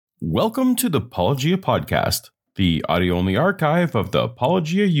Welcome to the Apologia Podcast, the audio-only archive of the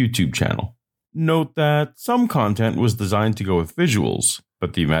Apologia YouTube channel. Note that some content was designed to go with visuals,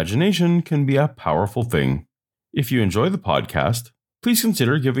 but the imagination can be a powerful thing. If you enjoy the podcast, please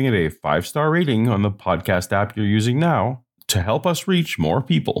consider giving it a 5-star rating on the podcast app you're using now to help us reach more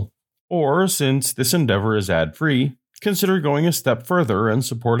people. Or, since this endeavor is ad-free, consider going a step further and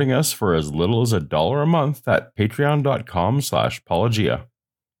supporting us for as little as $1 a month at patreon.com/apologia.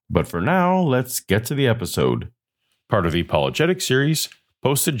 But for now, let's get to the episode. Part of the Apologetic series,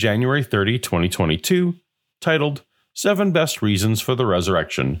 posted January 30, 2022, titled 7 Best Reasons for the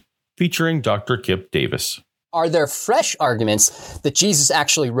Resurrection, featuring Dr. Kipp Davis. Are there fresh arguments that Jesus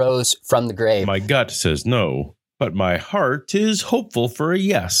actually rose from the grave? My gut says no, but my heart is hopeful for a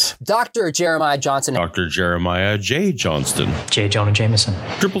yes. Dr. Jeremiah Johnson. Dr. Jeremiah J. Johnston. J. Jonah Jameson.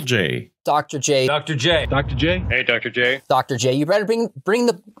 Triple J. Dr. J. Dr. J. Dr. J. Hey, Dr. J. Dr. J. You better bring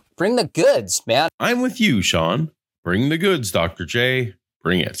the goods, man. I'm with you, Sean. Bring the goods, Dr. J.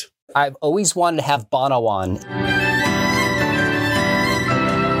 Bring it. I've always wanted to have Bono on.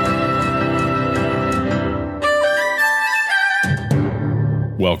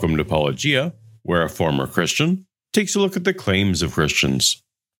 Welcome to Apologia, where a former Christian takes a look at the claims of Christians.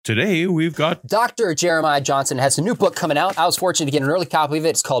 Today, we've got Dr. Jeremiah Johnson has a new book coming out. I was fortunate to get an early copy of it.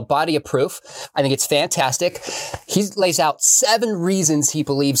 It's called Body of Proof. I think it's fantastic. He lays out 7 reasons he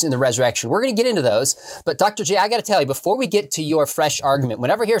believes in the resurrection. We're going to get into those. But Dr. J, I got to tell you, before we get to your fresh argument,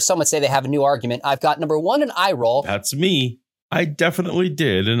 whenever I hear someone say they have a new argument, I've got number 1, an eye roll. That's me. I definitely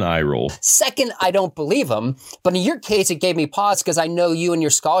did an eye roll. Second, I don't believe him. But in your case, it gave me pause because I know you and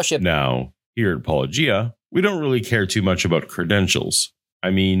your scholarship. Now, here at Apologia, we don't really care too much about credentials. I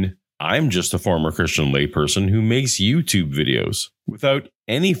mean, I'm just a former Christian layperson who makes YouTube videos without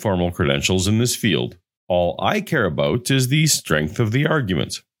any formal credentials in this field. All I care about is the strength of the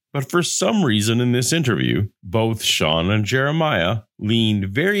argument. But for some reason in this interview, both Sean and Jeremiah leaned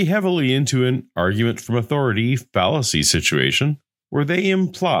very heavily into an argument from authority fallacy situation where they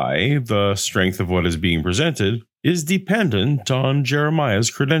imply the strength of what is being presented is dependent on Jeremiah's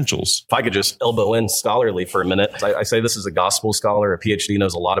credentials. If I could just elbow in scholarly for a minute. I say this is a gospel scholar. A PhD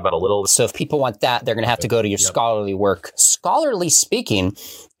knows a lot about a little. So if people want that, they're going to have to go to your scholarly work. Scholarly speaking,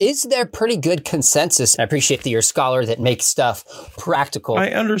 is there pretty good consensus? I appreciate that you're a scholar that makes stuff practical. I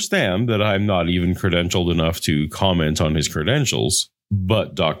understand that I'm not even credentialed enough to comment on his credentials,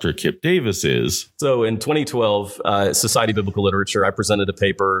 but Dr. Kipp Davis is. So in 2012, Society of Biblical Literature, I presented a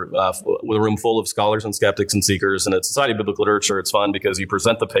paper with a room full of scholars and skeptics and seekers. And at Society of Biblical Literature, it's fun because you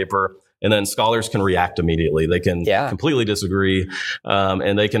present the paper and then scholars can react immediately. They can completely disagree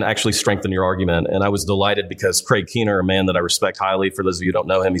and they can actually strengthen your argument. And I was delighted because Craig Keener, a man that I respect highly, for those of you who don't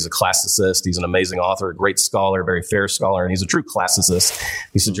know him, he's a classicist. He's an amazing author, a great scholar, very fair scholar, and he's a true classicist.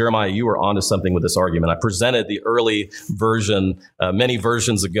 He said, Jeremiah, you were onto something with this argument. I presented the early version, many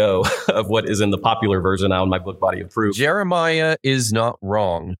versions ago, of what is in the popular version now in my book, Body of Proof. Jeremiah is not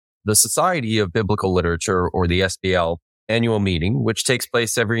wrong. The Society of Biblical Literature, or the SBL, annual meeting, which takes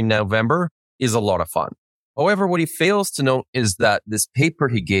place every November, is a lot of fun. However, what he fails to note is that this paper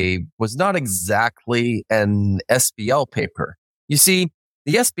he gave was not exactly an SBL paper. You see,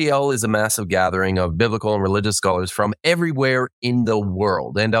 the SBL is a massive gathering of biblical and religious scholars from everywhere in the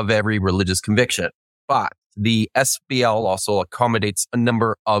world and of every religious conviction. But the SBL also accommodates a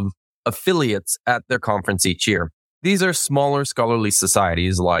number of affiliates at their conference each year. These are smaller scholarly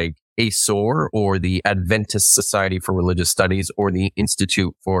societies like ASOR, or the Adventist Society for Religious Studies, or the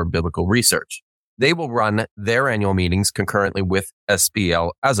Institute for Biblical Research. They will run their annual meetings concurrently with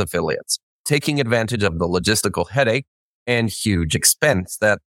SBL as affiliates, taking advantage of the logistical headache and huge expense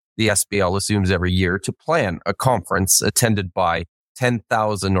that the SBL assumes every year to plan a conference attended by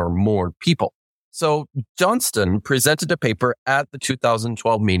 10,000 or more people. So Johnston presented a paper at the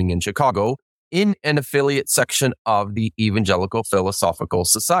 2012 meeting in Chicago in an affiliate section of the Evangelical Philosophical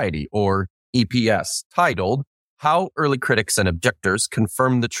Society, or EPS, titled How Early Critics and Objectors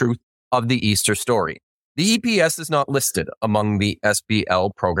Confirm the Truth of the Easter Story. The EPS is not listed among the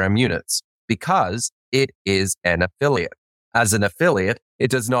SBL program units because it is an affiliate. As an affiliate, it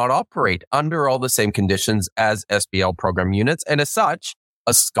does not operate under all the same conditions as SBL program units, and as such,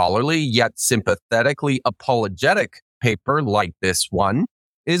 a scholarly yet sympathetically apologetic paper like this one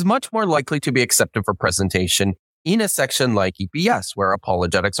is much more likely to be accepted for presentation in a section like EPS, where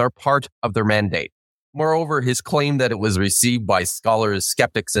apologetics are part of their mandate. Moreover, his claim that it was received by scholars,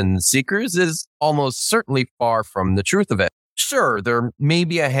 skeptics, and seekers is almost certainly far from the truth of it. Sure, there may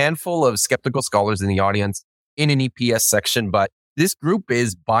be a handful of skeptical scholars in the audience in an EPS section, but this group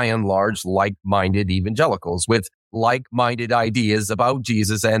is by and large like-minded evangelicals with like-minded ideas about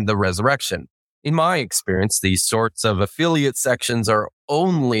Jesus and the resurrection. In my experience, these sorts of affiliate sections are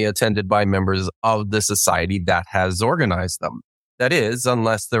only attended by members of the society that has organized them. That is,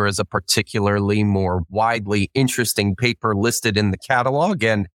 unless there is a particularly more widely interesting paper listed in the catalog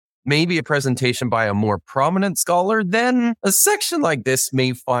and maybe a presentation by a more prominent scholar, then a section like this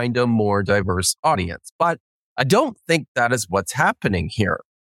may find a more diverse audience. But I don't think that is what's happening here.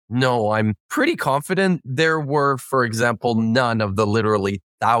 No, I'm pretty confident there were, for example, none of the literally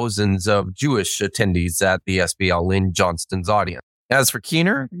thousands of Jewish attendees at the SBL in Johnston's audience. As for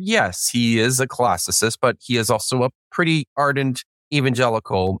Keener, yes, he is a classicist, but he is also a pretty ardent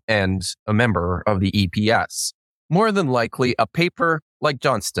evangelical and a member of the EPS. More than likely, a paper like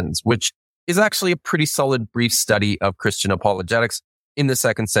Johnston's, which is actually a pretty solid brief study of Christian apologetics in the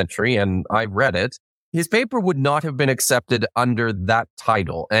 2nd century, and I read it, his paper would not have been accepted under that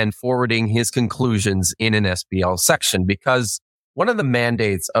title and forwarding his conclusions in an SBL section because one of the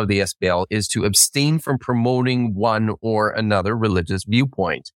mandates of the SBL is to abstain from promoting one or another religious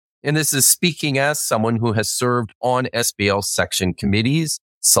viewpoint. And this is speaking as someone who has served on SBL section committees,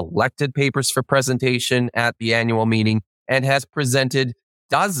 selected papers for presentation at the annual meeting, and has presented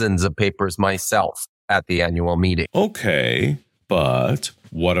dozens of papers myself at the annual meeting. Okay, but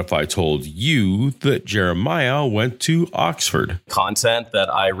what if I told you that Jeremiah went to Oxford? Content that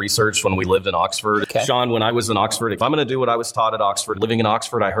I researched when we lived in Oxford. Okay. Sean, when I was in Oxford, if I'm going to do what I was taught at Oxford, living in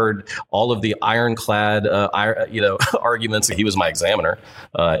Oxford, I heard all of the ironclad, arguments that he was my examiner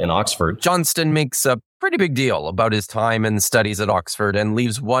in Oxford. Johnston makes a pretty big deal about his time and studies at Oxford and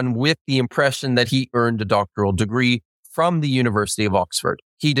leaves one with the impression that he earned a doctoral degree from the University of Oxford.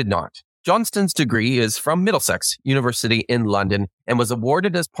 He did not. Johnston's degree is from Middlesex University in London and was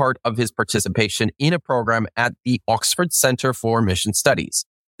awarded as part of his participation in a program at the Oxford Centre for Mission Studies.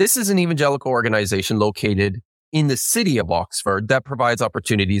 This is an evangelical organization located in the city of Oxford that provides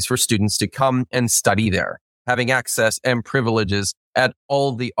opportunities for students to come and study there, having access and privileges at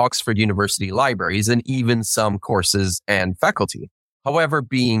all the Oxford University libraries and even some courses and faculty. However,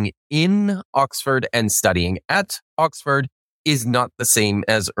 being in Oxford and studying at Oxford is not the same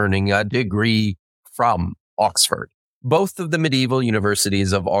as earning a degree from Oxford. Both of the medieval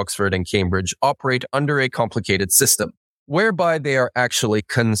universities of Oxford and Cambridge operate under a complicated system, whereby they are actually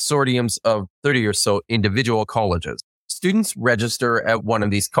consortiums of 30 or so individual colleges. Students register at one of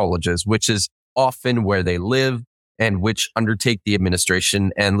these colleges, which is often where they live and which undertake the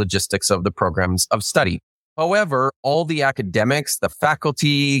administration and logistics of the programs of study. However, all the academics, the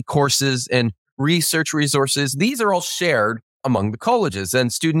faculty, courses, and research resources, these are all shared among the colleges,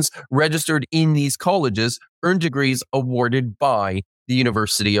 and students registered in these colleges earn degrees awarded by the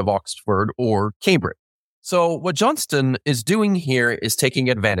University of Oxford or Cambridge. So what Johnston is doing here is taking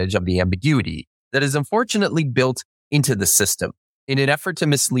advantage of the ambiguity that is unfortunately built into the system in an effort to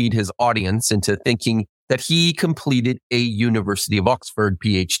mislead his audience into thinking that he completed a University of Oxford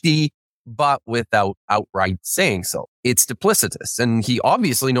PhD, but without outright saying so. It's duplicitous, and he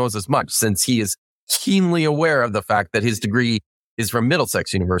obviously knows as much since he is keenly aware of the fact that his degree is from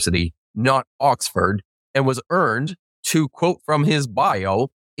Middlesex University, not Oxford, and was earned, to quote from his bio,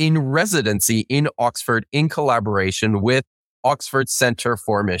 in residency in Oxford in collaboration with Oxford Centre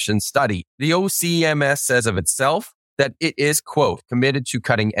for Mission Study. The OCMS says of itself that it is, quote, committed to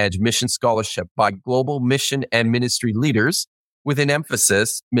cutting-edge mission scholarship by global mission and ministry leaders with an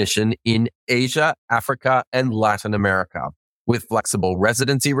emphasis mission in Asia, Africa, and Latin America. With flexible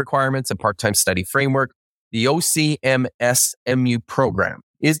residency requirements and part-time study framework, the OCMSMU program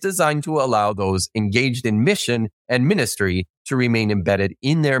is designed to allow those engaged in mission and ministry to remain embedded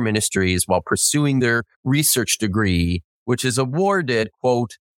in their ministries while pursuing their research degree, which is awarded,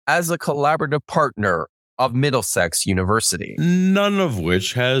 quote, as a collaborative partner of Middlesex University. None of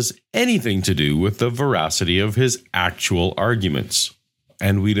which has anything to do with the veracity of his actual arguments.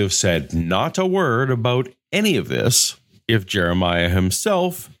 And we'd have said not a word about any of this if Jeremiah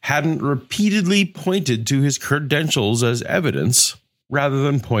himself hadn't repeatedly pointed to his credentials as evidence rather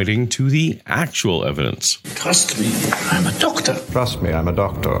than pointing to the actual evidence. Trust me, I'm a doctor. Trust me, I'm a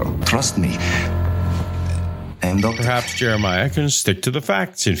doctor. Trust me. And doctor. Perhaps Jeremiah can stick to the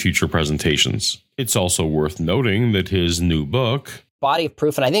facts in future presentations. It's also worth noting that his new book, Body of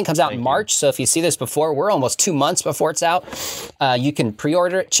Proof, and I think it comes out in March. So if you see this before, we're almost 2 months before it's out. You can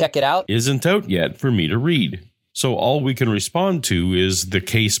pre-order it, check it out. Isn't out yet for me to read. So all we can respond to is the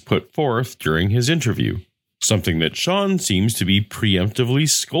case put forth during his interview. something that Sean seems to be preemptively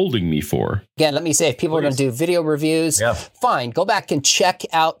scolding me for. Again, let me say, if people are going to do video reviews, fine, go back and check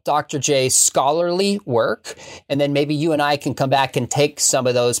out Dr. J's scholarly work, and then maybe you and I can come back and take some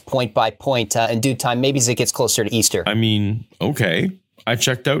of those point by point in due time, maybe as it gets closer to Easter. I mean, okay. I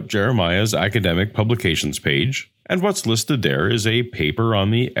checked out Jeremiah's academic publications page, and what's listed there is a paper on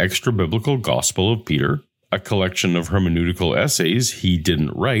the extra-biblical Gospel of Peter, a collection of hermeneutical essays he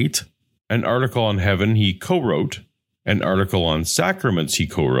didn't write, an article on heaven he co-wrote, an article on sacraments he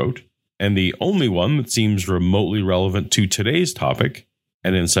co-wrote, and the only one that seems remotely relevant to today's topic,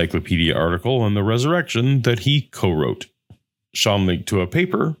 an encyclopedia article on the resurrection that he co-wrote. Sean linked to a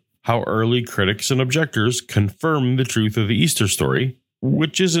paper, How Early Critics and Objectors Confirm the Truth of the Easter Story,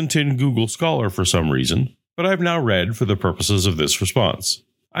 which isn't in Google Scholar for some reason, but I've now read for the purposes of this response.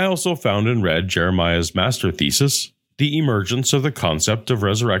 I also found and read Jeremiah's master thesis, The Emergence of the Concept of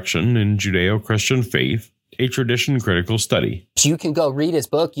Resurrection in Judeo-Christian Faith, a tradition-critical study. So you can go read his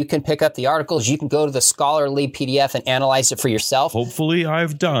book, you can pick up the articles, you can go to the scholarly PDF and analyze it for yourself. Hopefully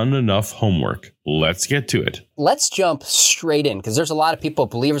I've done enough homework. Let's get to it. Let's jump straight in, because there's a lot of people,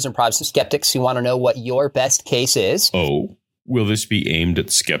 believers and Protestant skeptics, who want to know what your best case is. Oh, will this be aimed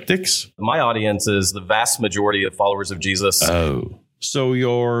at skeptics? My audience is the vast majority of followers of Jesus. Oh. So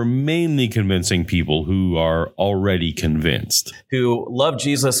you're mainly convincing people who are already convinced. Who love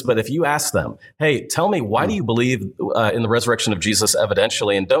Jesus, but if you ask them, hey, tell me, why do you believe in the resurrection of Jesus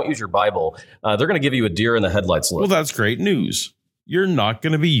evidentially and don't use your Bible, they're going to give you a deer in the headlights look. Well, that's great news. You're not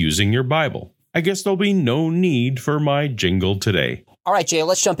going to be using your Bible. I guess there'll be no need for my jingle today. All right, Jay,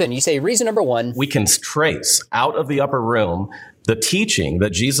 let's jump in. You say reason number one. We can trace out of the upper room the teaching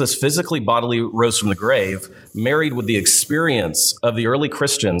that Jesus physically bodily rose from the grave, married with the experience of the early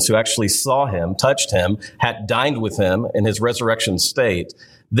Christians who actually saw him, touched him, had dined with him in his resurrection state.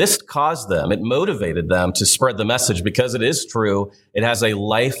 This caused them, it motivated them to spread the message because it is true. It has a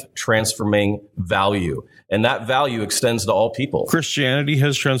life-transforming value, and that value extends to all people. Christianity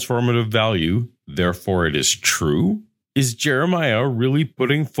has transformative value, therefore it is true? Is Jeremiah really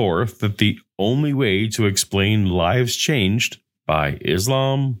putting forth that the only way to explain lives changed by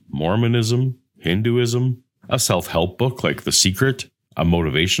Islam, Mormonism, Hinduism, a self-help book like The Secret, a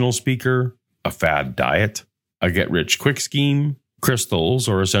motivational speaker, a fad diet, a get-rich-quick scheme, crystals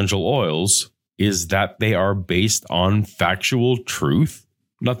or essential oils, is that they are based on factual truth?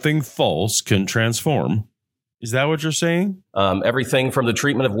 Nothing false can transform. Is that what you're saying? Everything from the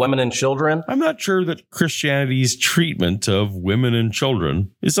treatment of women and children. I'm not sure that Christianity's treatment of women and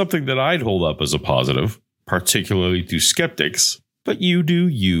children is something that I'd hold up as a positive, particularly to skeptics, but you do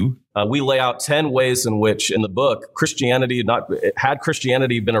you. We lay out 10 ways in which, in the book, had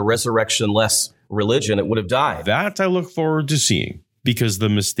Christianity been a resurrection-less religion, it would have died. That I look forward to seeing, because the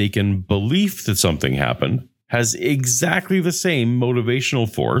mistaken belief that something happened has exactly the same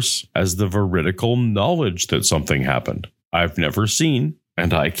motivational force as the veridical knowledge that something happened. I've never seen,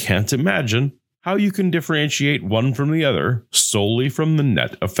 and I can't imagine, how you can differentiate one from the other solely from the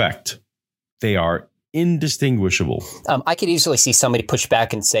net effect. They are indistinguishable. I could easily see somebody push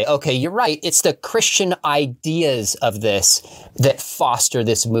back and say, okay, you're right. It's the Christian ideas of this that foster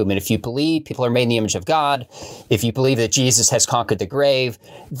this movement. If you believe people are made in the image of God, if you believe that Jesus has conquered the grave,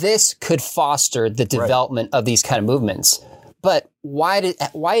 this could foster the development of these kind of movements. But why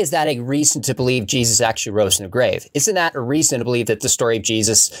is that a reason to believe Jesus actually rose from the grave? Isn't that a reason to believe that the story of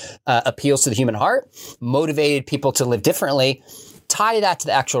Jesus appeals to the human heart, motivated people to live differently? Tie that to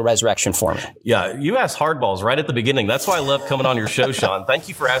the actual resurrection for me. Yeah, you asked hardballs right at the beginning. That's why I love coming on your show, Sean. Thank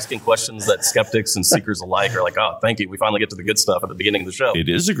you for asking questions that skeptics and seekers alike are like, oh, thank you. We finally get to the good stuff at the beginning of the show. It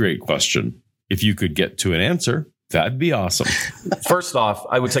is a great question. If you could get to an answer, that'd be awesome. First off,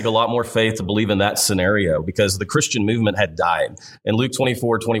 I would take a lot more faith to believe in that scenario because the Christian movement had died. In Luke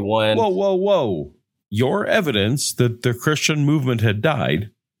 24:21. Whoa. Your evidence that the Christian movement had died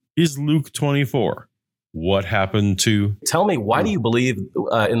is Luke 24. What happened to... Tell me, why do you believe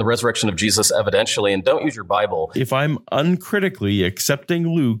in the resurrection of Jesus evidentially and don't use your Bible? If I'm uncritically accepting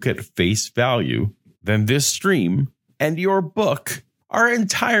Luke at face value, then this stream and your book are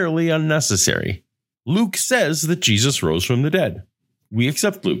entirely unnecessary. Luke says that Jesus rose from the dead. We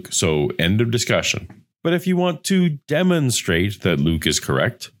accept Luke, so end of discussion. But if you want to demonstrate that Luke is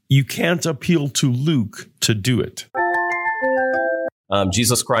correct, you can't appeal to Luke to do it.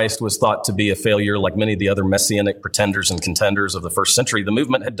 Jesus Christ was thought to be a failure like many of the other messianic pretenders and contenders of the first century. The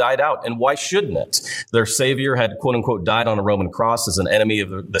movement had died out, and why shouldn't it? Their savior had, quote unquote, died on a Roman cross as an enemy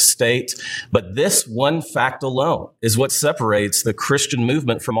of the state. But this one fact alone is what separates the Christian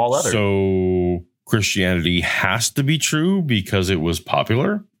movement from all others. So Christianity has to be true because it was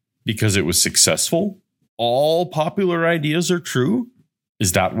popular, because it was successful, all popular ideas are true?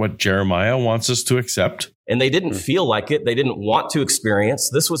 Is that what Jeremiah wants us to accept? And they didn't feel like it. They didn't want to experience.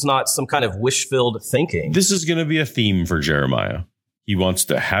 This was not some kind of wish-filled thinking. This is going to be a theme for Jeremiah. He wants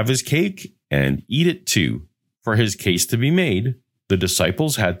to have his cake and eat it too. For his case to be made, the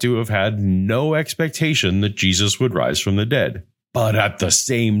disciples had to have had no expectation that Jesus would rise from the dead. But at the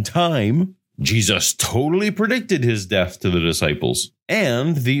same time, Jesus totally predicted his death to the disciples.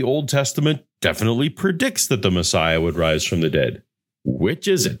 And the Old Testament definitely predicts that the Messiah would rise from the dead. Which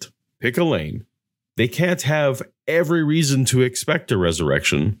is it? Pick a lane. They can't have every reason to expect a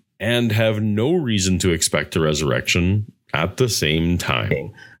resurrection and have no reason to expect a resurrection at the same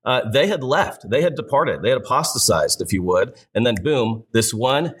time. They had left. They had departed. They had apostatized, if you would. And then, boom, this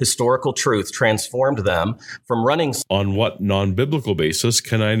one historical truth transformed them from running. On what non-biblical basis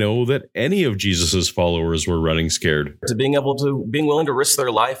can I know that any of Jesus's followers were running scared? To being willing to risk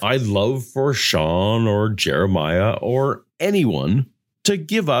their life. I'd love for Sean or Jeremiah or anyone to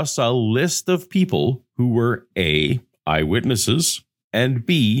give us a list of people who were A, eyewitnesses, and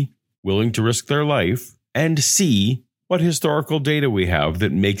B, willing to risk their life, and C, what historical data we have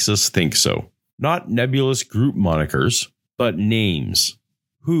that makes us think so. Not nebulous group monikers, but names.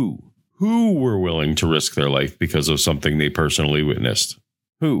 Who were willing to risk their life because of something they personally witnessed?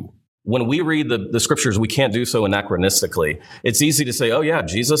 Who? When we read the scriptures, we can't do so anachronistically. It's easy to say, oh yeah,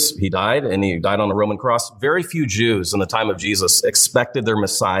 Jesus, he died and he died on a Roman cross. Very few Jews in the time of Jesus expected their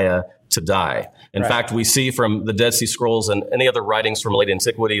Messiah to die. In fact, we see from the Dead Sea Scrolls and any other writings from late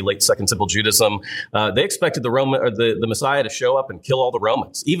antiquity, late Second Temple Judaism, they expected the Messiah to show up and kill all the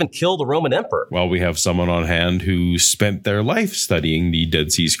Romans, even kill the Roman emperor. Well, we have someone on hand who spent their life studying the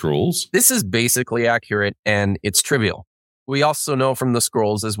Dead Sea Scrolls. This is basically accurate, and it's trivial. We also know from the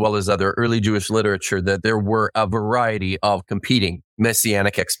scrolls, as well as other early Jewish literature, that there were a variety of competing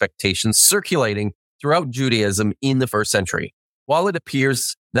messianic expectations circulating throughout Judaism in the first century. While it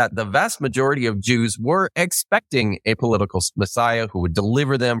appears that the vast majority of Jews were expecting a political Messiah who would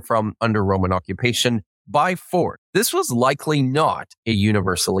deliver them from under Roman occupation by force, this was likely not a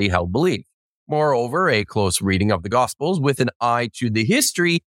universally held belief. Moreover, a close reading of the Gospels with an eye to the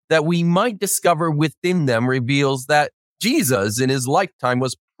history that we might discover within them reveals that Jesus in his lifetime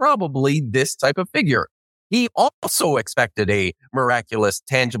was probably this type of figure. He also expected a miraculous,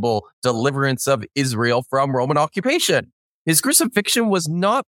 tangible deliverance of Israel from Roman occupation. His crucifixion was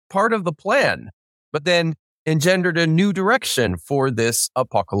not part of the plan, but then engendered a new direction for this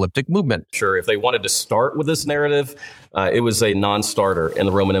apocalyptic movement. Sure, if they wanted to start with this narrative, it was a non-starter in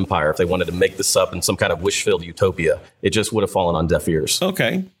the Roman Empire. If they wanted to make this up in some kind of wish-filled utopia, it just would have fallen on deaf ears.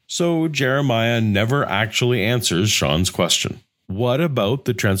 Okay, so Jeremiah never actually answers Sean's question. What about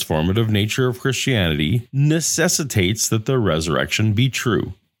the transformative nature of Christianity necessitates that the resurrection be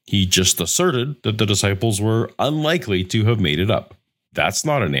true? He just asserted that the disciples were unlikely to have made it up. That's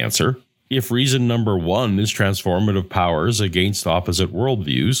not an answer. If reason number one is transformative powers against opposite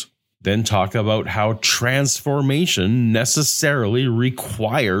worldviews, then talk about how transformation necessarily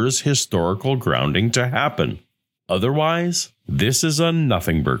requires historical grounding to happen. Otherwise, this is a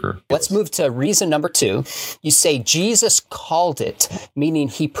nothing burger. Let's move to reason number 2. You say Jesus called it, meaning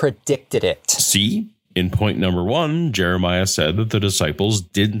he predicted it. See? In point number 1, Jeremiah said that the disciples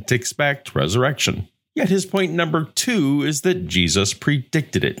didn't expect resurrection. Yet his point number 2 is that Jesus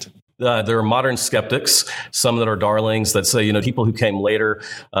predicted it. There are modern skeptics, some that are darlings, that say, people who came later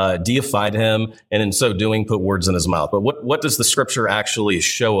deified him, and in so doing, put words in his mouth. But what does the scripture actually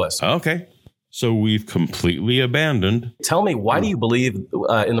show us? Okay. So we've completely abandoned. Tell me, why do you believe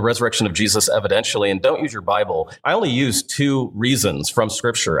in the resurrection of Jesus evidentially, and don't use your Bible? I only use 2 reasons from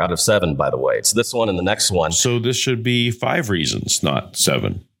Scripture out of 7, by the way. It's this one and the next one. So this should be 5 reasons, not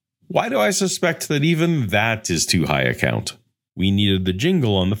 7. Why do I suspect that even that is too high a count? We needed the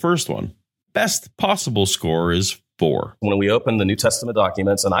jingle on the first one. Best possible score is 4. When we open the New Testament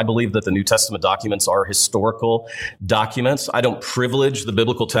documents, and I believe that the New Testament documents are historical documents, I don't privilege the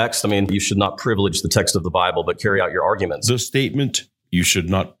biblical text. I mean, you should not privilege the text of the Bible, but carry out your arguments. The statement, you should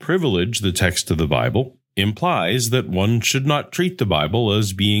not privilege the text of the Bible, implies that one should not treat the Bible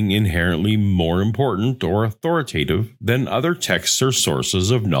as being inherently more important or authoritative than other texts or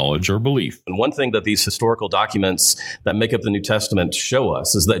sources of knowledge or belief. And one thing that these historical documents that make up the New Testament show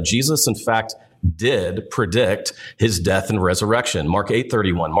us is that Jesus, in fact, did predict his death and resurrection. Mark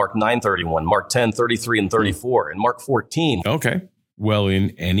 8:31, Mark 9:31, Mark 10:33 and 34, and Mark 14. Okay. Well, in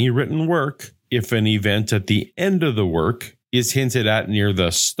any written work, if an event at the end of the work is hinted at near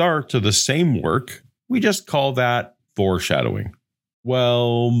the start of the same work, we just call that foreshadowing.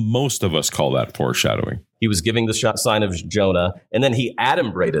 Well, most of us call that foreshadowing. He was giving the sign of Jonah, and then he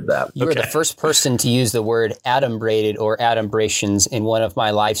adumbrated that. You were the first person to use the word adumbrated or adumbrations in one of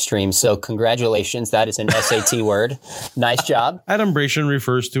my live streams. So congratulations. That is an SAT word. Nice job. Adumbration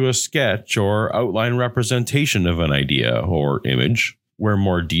refers to a sketch or outline representation of an idea or image, where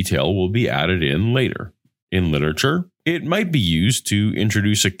more detail will be added in later. In literature, it might be used to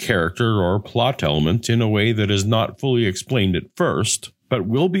introduce a character or plot element in a way that is not fully explained at first, but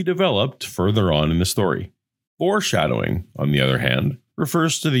will be developed further on in the story. Foreshadowing, on the other hand,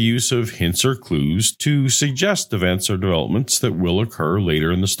 refers to the use of hints or clues to suggest events or developments that will occur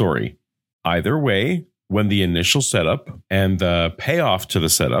later in the story. Either way, when the initial setup and the payoff to the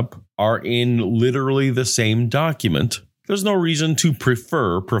setup are in literally the same document, there's no reason to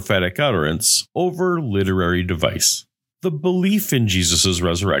prefer prophetic utterance over literary device. The belief in Jesus'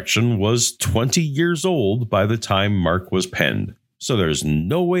 resurrection was 20 years old by the time Mark was penned, so there's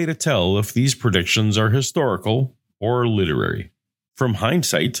no way to tell if these predictions are historical or literary. From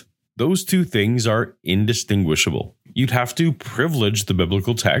hindsight, those two things are indistinguishable. You'd have to privilege the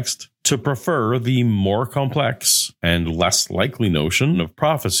biblical text to prefer the more complex and less likely notion of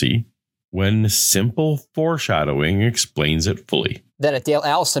prophecy when simple foreshadowing explains it fully. That Dale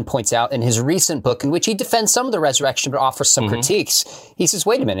Allison points out in his recent book, in which he defends some of the resurrection but offers some critiques. He says,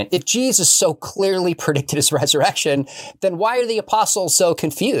 wait a minute, if Jesus so clearly predicted his resurrection, then why are the apostles so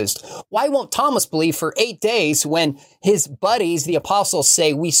confused? Why won't Thomas believe for 8 days when his buddies, the apostles,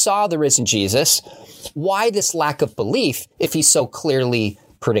 say, we saw the risen Jesus? Why this lack of belief if he so clearly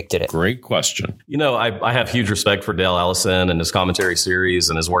predicted it? Great question. You know, I have huge respect for Dale Allison and his commentary series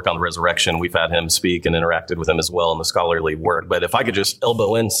and his work on the resurrection. We've had him speak and interacted with him as well in the scholarly work. But if I could just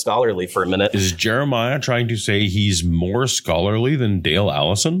elbow in scholarly for a minute. Is Jeremiah trying to say he's more scholarly than Dale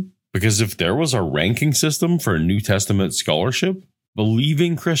Allison? Because if there was a ranking system for New Testament scholarship,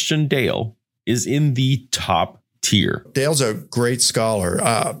 believing Christian Dale is in the top tier. Dale's a great scholar.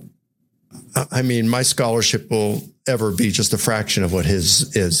 I mean, my scholarship will ever be just a fraction of what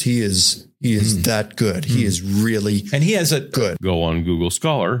his is. He is that good. He is really, and he has a good. Go on Google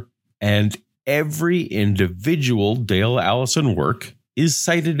Scholar, and every individual Dale Allison work is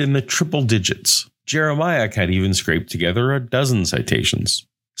cited in the triple digits. Jeremiah can't even scrape together a dozen citations.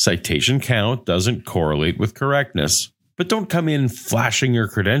 Citation count doesn't correlate with correctness, but don't come in flashing your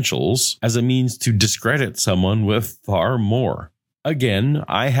credentials as a means to discredit someone with far more. Again,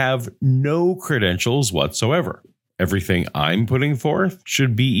 I have no credentials whatsoever. Everything I'm putting forth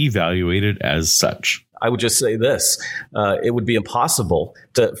should be evaluated as such. I would just say this. It would be impossible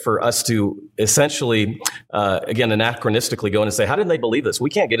for us to essentially, again, anachronistically go in and say, how did they believe this? We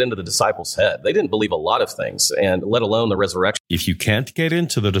can't get into the disciples' head. They didn't believe a lot of things, and let alone the resurrection. If you can't get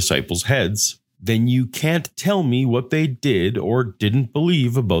into the disciples' heads, then you can't tell me what they did or didn't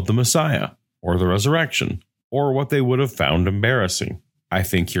believe about the Messiah or the resurrection, or what they would have found embarrassing. I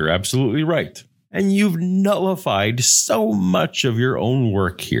think you're absolutely right. And you've nullified so much of your own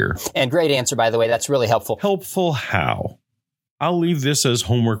work here. And great answer, by the way. That's really helpful. Helpful how? I'll leave this as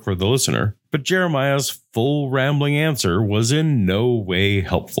homework for the listener, but Jeremiah's full rambling answer was in no way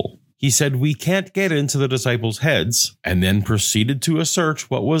helpful. He said we can't get into the disciples' heads, and then proceeded to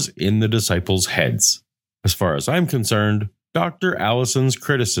assert what was in the disciples' heads. As far as I'm concerned, Dr. Allison's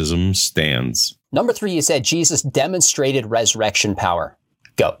criticism stands. Number 3, you said Jesus demonstrated resurrection power.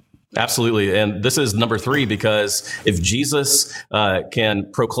 Go. Absolutely. And this is number 3, because if Jesus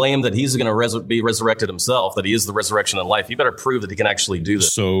can proclaim that he's going to be resurrected himself, that he is the resurrection and life, you better prove that he can actually do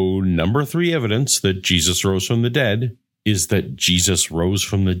this. So number 3 evidence that Jesus rose from the dead is that Jesus rose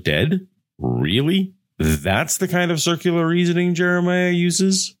from the dead? Really? That's the kind of circular reasoning Jeremiah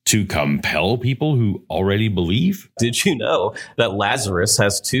uses to compel people who already believe? Did you know that Lazarus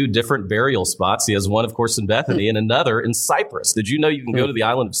has 2 different burial spots? He has one, of course, in Bethany and another in Cyprus. Did you know you can go to the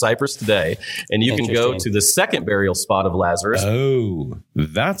island of Cyprus today and you can go to the second burial spot of Lazarus? Oh,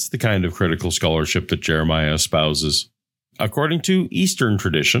 that's the kind of critical scholarship that Jeremiah espouses. According to Eastern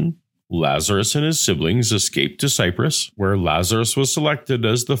tradition, Lazarus and his siblings escaped to Cyprus, where Lazarus was selected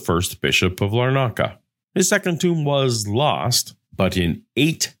as the first bishop of Larnaca. His second tomb was lost, but in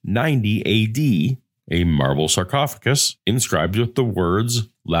 890 AD, a marble sarcophagus inscribed with the words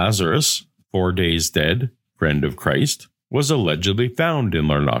Lazarus, 4 days dead, friend of Christ, was allegedly found in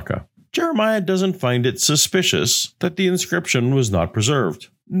Larnaca. Jeremiah doesn't find it suspicious that the inscription was not preserved,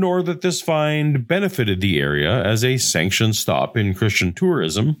 nor that this find benefited the area as a sanctioned stop in Christian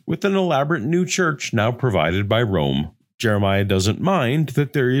tourism with an elaborate new church now provided by Rome. Jeremiah doesn't mind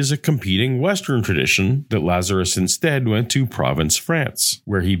that there is a competing Western tradition that Lazarus instead went to Provence, France,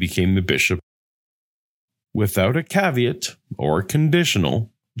 where he became the bishop. Without a caveat or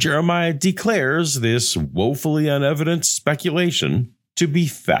conditional, Jeremiah declares this woefully unevidenced speculation to be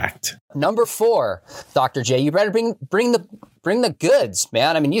fact. Number 4, Dr. J, you better bring the goods,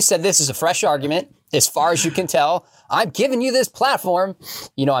 man. I mean, you said this is a fresh argument. As far as you can tell, I'm giving you this platform.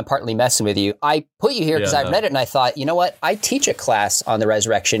 You know, I'm partly messing with you. I put you here because I read it and I thought, you know what? I teach a class on the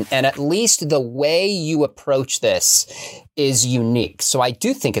resurrection, and at least the way you approach this is unique. So I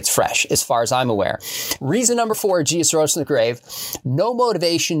do think it's fresh as far as I'm aware. Reason number 4, Jesus rose from the grave. No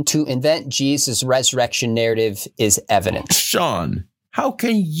motivation to invent Jesus' resurrection narrative is evident. Sean, how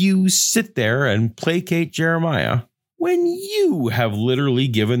can you sit there and placate Jeremiah when you have literally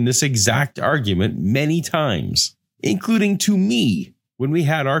given this exact argument many times, including to me when we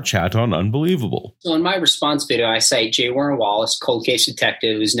had our chat on Unbelievable? So in my response video, I cite J. Warner Wallace, cold case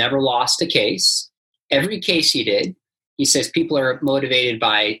detective, who's never lost a case. Every case he did, he says people are motivated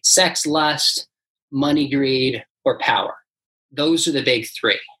by sex, lust, money, greed, or power. Those are the big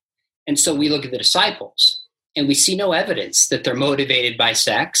 3. And so we look at the disciples and we see no evidence that they're motivated by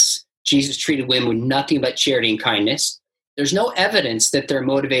sex. Jesus treated women with nothing but charity and kindness. There's no evidence that they're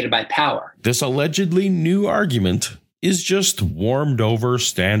motivated by power. This allegedly new argument is just warmed over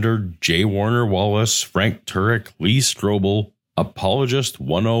standard J. Warner Wallace, Frank Turek, Lee Strobel, Apologist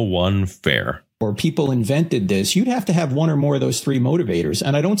 101 fare. Or people invented this, you'd have to have one or more of those 3 motivators.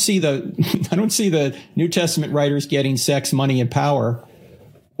 And I don't see the New Testament writers getting sex, money, and power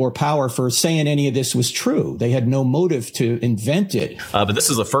for saying any of this was true. They had no motive to invent it. But this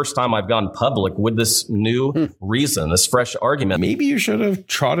is the first time I've gone public with this new reason, this fresh argument. Maybe you should have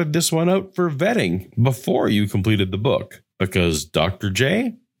trotted this one out for vetting before you completed the book, because Dr.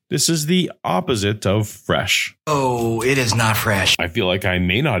 J, this is the opposite of fresh. Oh, it is not fresh. I feel like I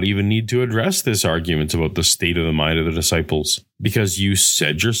may not even need to address this argument about the state of the mind of the disciples, because you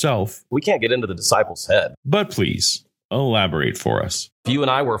said yourself, we can't get into the disciples' head. But please, elaborate for us. You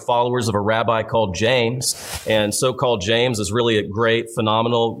and I were followers of a rabbi called James, and so-called James is really a great,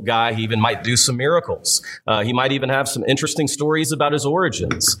 phenomenal guy. He even might do some miracles. He might even have some interesting stories about his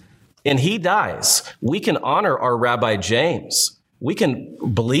origins. And he dies. We can honor our Rabbi James. We can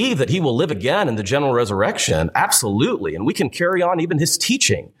believe that he will live again in the general resurrection. Absolutely. And we can carry on even his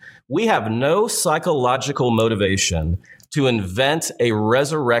teaching. We have no psychological motivation to invent a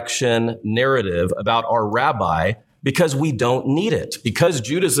resurrection narrative about our rabbi, because we don't need it. Because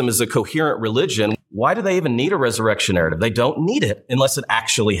Judaism is a coherent religion, why do they even need a resurrection narrative? They don't need it unless it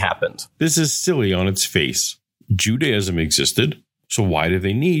actually happened. This is silly on its face. Judaism existed, so why do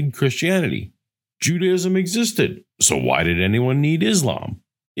they need Christianity? Judaism existed, so why did anyone need Islam?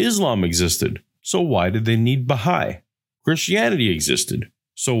 Islam existed, so why did they need Baha'i? Christianity existed,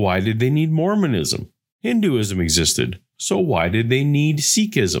 so why did they need Mormonism? Hinduism existed, so why did they need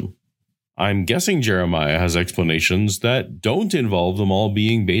Sikhism? I'm guessing Jeremiah has explanations that don't involve them all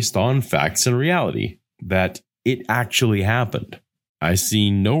being based on facts and reality, that it actually happened. I see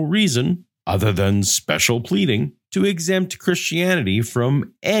no reason, other than special pleading, to exempt Christianity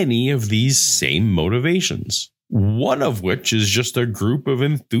from any of these same motivations. One of which is just a group of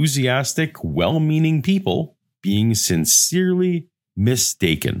enthusiastic, well-meaning people being sincerely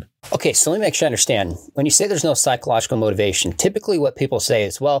mistaken. Okay, so let me make sure I understand. When you say there's no psychological motivation, typically what people say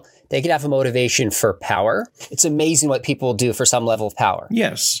is, well, they could have a motivation for power. It's amazing what people do for some level of power.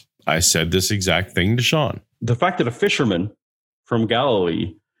 Yes, I said this exact thing to Sean. The fact that a fisherman from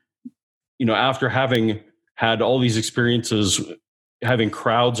Galilee, after having had all these experiences, having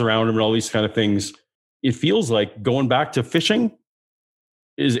crowds around him and all these kind of things, it feels like going back to fishing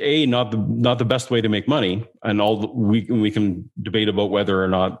is not the best way to make money, and we can debate about whether or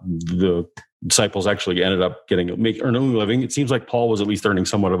not the disciples actually ended up earning a living. It seems like Paul was at least earning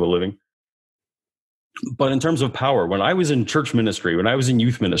somewhat of a living. But in terms of power, when I was in church ministry, when I was in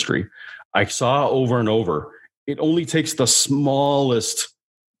youth ministry, I saw over and over, it only takes the smallest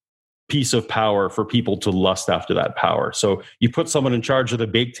piece of power for people to lust after that power. So you put someone in charge of the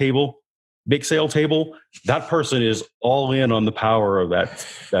bake sale table, that person is all in on the power of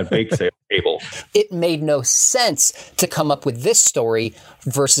that bake sale table. It made no sense to come up with this story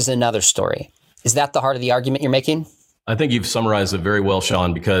versus another story. Is that the heart of the argument you're making? I think you've summarized it very well,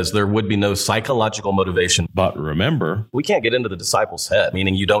 Sean, because there would be no psychological motivation. But remember, we can't get into the disciples' head,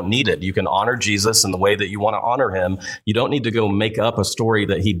 meaning you don't need it. You can honor Jesus in the way that you want to honor him. You don't need to go make up a story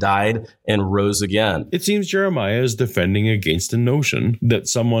that he died and rose again. It seems Jeremiah is defending against a notion that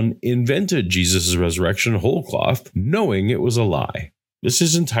someone invented Jesus' resurrection whole cloth, knowing it was a lie. This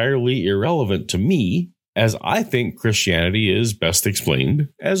is entirely irrelevant to me, as I think Christianity is best explained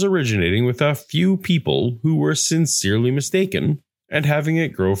as originating with a few people who were sincerely mistaken and having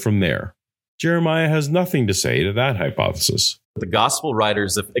it grow from there. Jeremiah has nothing to say to that hypothesis. The gospel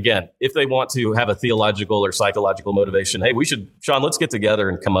writers, if they want to have a theological or psychological motivation, hey, Sean, let's get together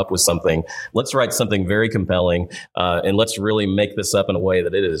and come up with something. Let's write something very compelling, and let's really make this up in a way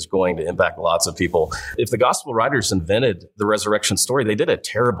that it is going to impact lots of people. If the gospel writers invented the resurrection story, they did a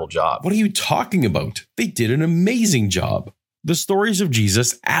terrible job. What are you talking about? They did an amazing job. The stories of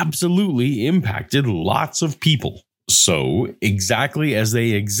Jesus absolutely impacted lots of people. So, exactly as they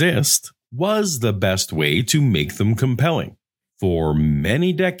exist was the best way to make them compelling. For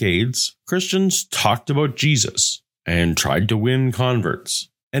many decades, Christians talked about Jesus and tried to win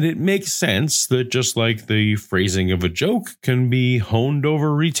converts. And it makes sense that just like the phrasing of a joke can be honed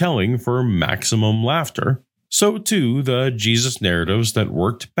over retelling for maximum laughter, so too the Jesus narratives that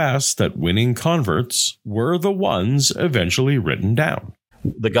worked best at winning converts were the ones eventually written down.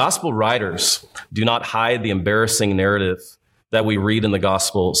 The gospel writers do not hide the embarrassing narrative that we read in the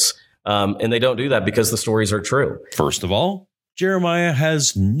gospels, and they don't do that because the stories are true. First of all, Jeremiah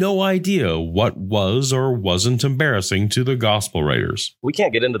has no idea what was or wasn't embarrassing to the gospel writers. We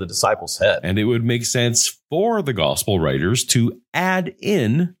can't get into the disciples' head. And it would make sense for the gospel writers to add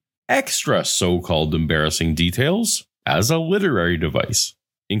in extra so-called embarrassing details as a literary device,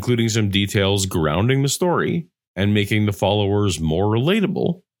 including some details grounding the story and making the followers more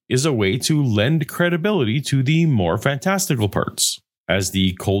relatable is a way to lend credibility to the more fantastical parts. As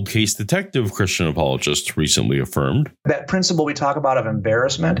the cold case detective Christian apologist recently affirmed, that principle we talk about of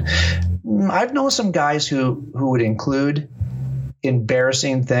embarrassment, I've known some guys who would include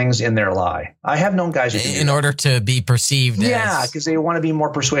embarrassing things in their lie. I have known guys who in order to be perceived as, because they want to be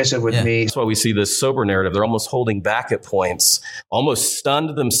more persuasive with me. That's why we see this sober narrative. They're almost holding back at points, almost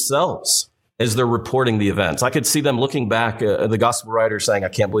stunned themselves as they're reporting the events. I could see them looking back at the gospel writers saying, I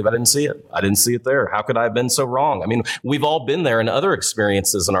can't believe I didn't see it. I didn't see it there. How could I have been so wrong? I mean, we've all been there in other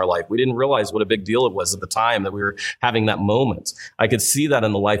experiences in our life. We didn't realize what a big deal it was at the time that we were having that moment. I could see that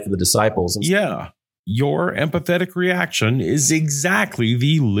in the life of the disciples. Yeah. Your empathetic reaction is exactly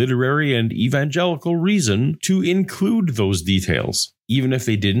the literary and evangelical reason to include those details, even if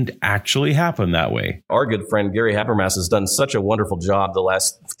they didn't actually happen that way. Our good friend Gary Habermas has done such a wonderful job the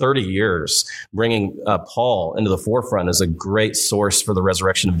last 30 years, bringing Paul into the forefront as a great source for the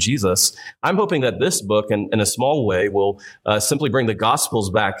resurrection of Jesus. I'm hoping that this book, in a small way, will simply bring the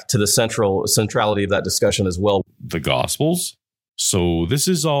Gospels back to the centrality of that discussion as well. The Gospels? So this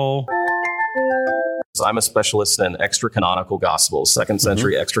is all... I'm a specialist in extra-canonical gospels, second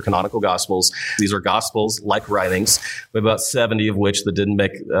century extra-canonical gospels. These are gospels like writings, about 70 of which that didn't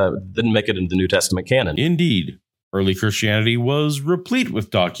make it into the New Testament canon. Indeed. Early Christianity was replete with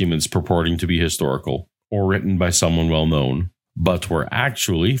documents purporting to be historical or written by someone well-known, but were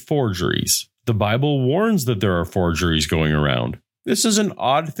actually forgeries. The Bible warns that there are forgeries going around. This is an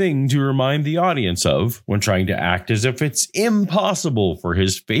odd thing to remind the audience of when trying to act as if it's impossible for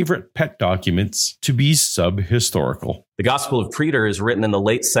his favorite pet documents to be sub-historical. The Gospel of Peter is written in the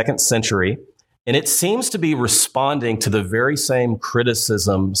late 2nd century, and it seems to be responding to the very same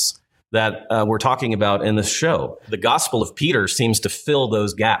criticisms that we're talking about in this show. The Gospel of Peter seems to fill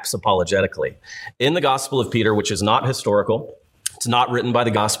those gaps apologetically. In the Gospel of Peter, which is not historical, it's not written by the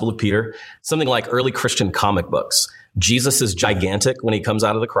Gospel of Peter, something like early Christian comic books. Jesus is gigantic when he comes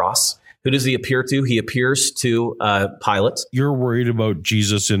out of the cross. Who does he appear to? He appears to Pilate. You're worried about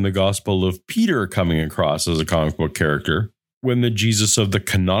Jesus in the Gospel of Peter coming across as a comic book character, when the Jesus of the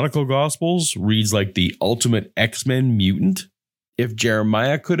canonical Gospels reads like the ultimate X-Men mutant? If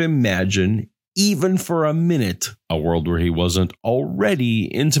Jeremiah could imagine, even for a minute, a world where he wasn't already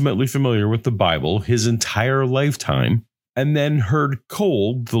intimately familiar with the Bible his entire lifetime, and then heard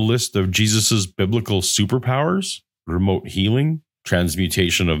cold the list of Jesus's biblical superpowers, remote healing,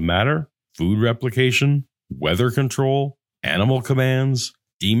 transmutation of matter, food replication, weather control, animal commands,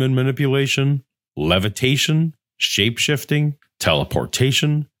 demon manipulation, levitation, shape-shifting,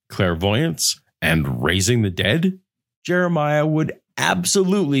 teleportation, clairvoyance, and raising the dead, Jeremiah would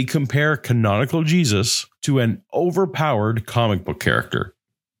absolutely compare canonical Jesus to an overpowered comic book character.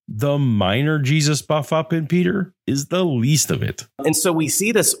 The minor Jesus buff up in Peter is the least of it. And so we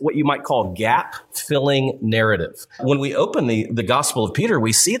see this, what you might call gap-filling narrative. When we open the Gospel of Peter,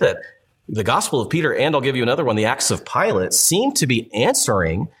 we see that the Gospel of Peter, and I'll give you another one, the Acts of Pilate, seem to be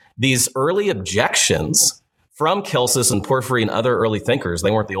answering these early objections from Celsus and Porphyry and other early thinkers.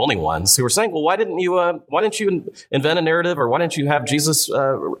 They weren't the only ones who were saying, well, why didn't you invent a narrative, or why didn't you have Jesus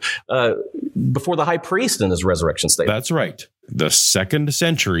before the high priest in his resurrection state? That's right. The 2nd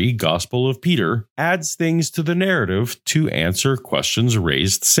century Gospel of Peter adds things to the narrative to answer questions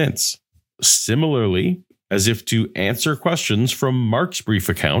raised since. Similarly, as if to answer questions from Mark's brief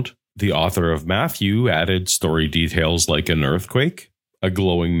account, The author of Matthew added story details like an earthquake, a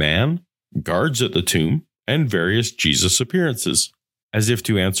glowing man, guards at the tomb, and various Jesus appearances. As if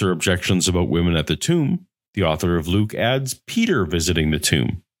to answer objections about women at the tomb, the author of Luke adds Peter visiting the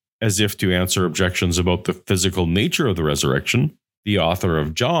tomb. As if to answer objections about the physical nature of the resurrection, the author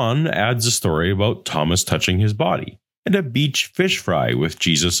of John adds a story about Thomas touching his body and a beach fish fry with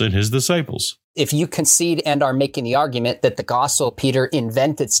Jesus and his disciples. If you concede and are making the argument that the Gospel of Peter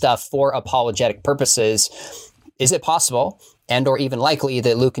invented stuff for apologetic purposes, is it possible and or even likely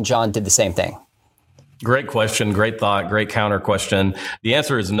that Luke and John did the same thing? Great question, great thought, great counter question. The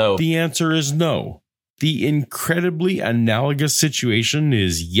answer is no. The answer is no. The incredibly analogous situation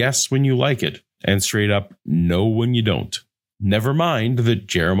is yes when you like it, and straight up no when you don't. Never mind that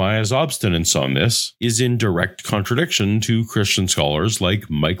Jeremiah's obstinance on this is in direct contradiction to Christian scholars like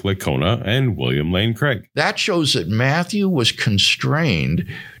Mike Licona and William Lane Craig. That shows that Matthew was constrained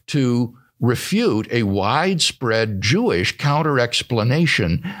to refute a widespread Jewish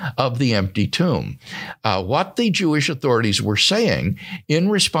counter-explanation of the empty tomb. What the Jewish authorities were saying in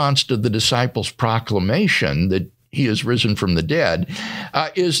response to the disciples' proclamation that he has risen from the dead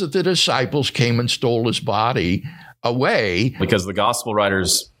is that the disciples came and stole his body away. Because the gospel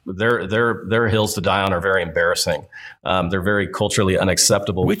writers, their hills to die on are very embarrassing. They're very culturally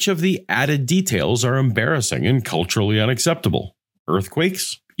unacceptable. Which of the added details are embarrassing and culturally unacceptable?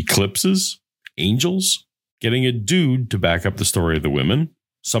 Earthquakes? Eclipses? Angels? Getting a dude to back up the story of the women?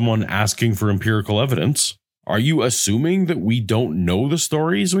 Someone asking for empirical evidence? Are you assuming that we don't know the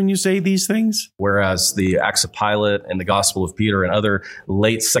stories when you say these things? Whereas the Acts of Pilate and the Gospel of Peter and other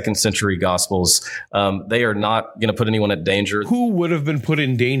late 2nd century Gospels, they are not going to put anyone at danger. Who would have been put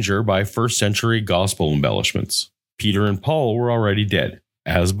in danger by 1st century Gospel embellishments? Peter and Paul were already dead.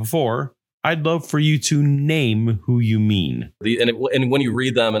 As before, I'd love for you to name who you mean. And when you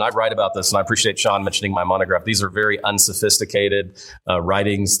read them, and I write about this, and I appreciate Sean mentioning my monograph, these are very unsophisticated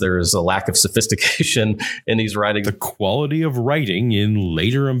writings. There's a lack of sophistication in these writings. The quality of writing in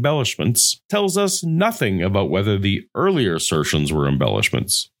later embellishments tells us nothing about whether the earlier assertions were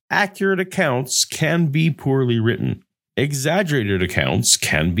embellishments. Accurate accounts can be poorly written. Exaggerated accounts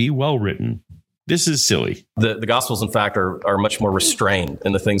can be well written. This is silly. The Gospels, in fact, are much more restrained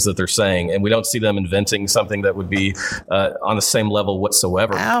in the things that they're saying, and we don't see them inventing something that would be on the same level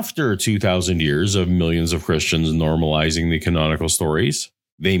whatsoever. After 2,000 years of millions of Christians normalizing the canonical stories,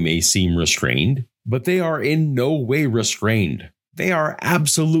 they may seem restrained, but they are in no way restrained. They are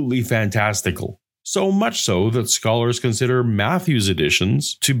absolutely fantastical. So much so that scholars consider Matthew's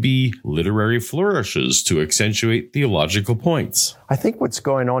additions to be literary flourishes to accentuate theological points. I think what's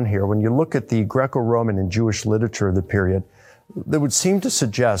going on here, when you look at the Greco-Roman and Jewish literature of the period, that would seem to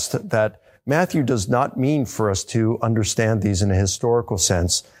suggest that Matthew does not mean for us to understand these in a historical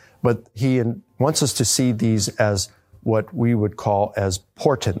sense, but he wants us to see these as what we would call as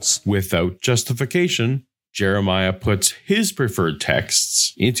portents. Without justification, Jeremiah puts his preferred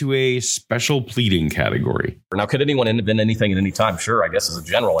texts into a special pleading category. Now, could anyone invent anything at any time? Sure, I guess is a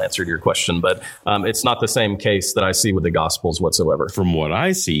general answer to your question, but it's not the same case that I see with the Gospels whatsoever. From what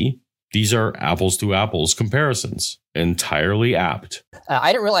I see, these are apples to apples comparisons, entirely apt.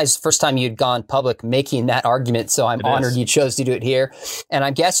 I didn't realize the first time you'd gone public making that argument, so I'm honored you chose to do it here. And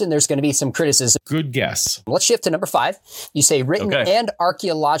I'm guessing there's going to be some criticism. Good guess. Let's shift to number 5. You say written and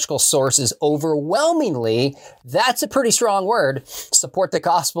archaeological sources overwhelmingly, that's a pretty strong word, support the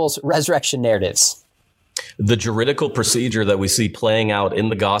Gospel's resurrection narratives. The juridical procedure that we see playing out in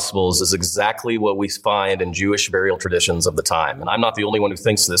the Gospels is exactly what we find in Jewish burial traditions of the time. And I'm not the only one who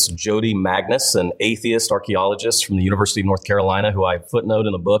thinks this. Jody Magnus, an atheist archaeologist from the University of North Carolina, who I footnote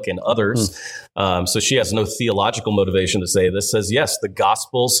in the book, and others. So she has no theological motivation to say this, says, yes, the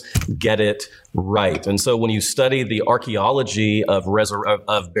Gospels get it right. And so when you study the archaeology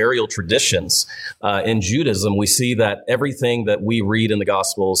of burial traditions in Judaism, we see that everything that we read in the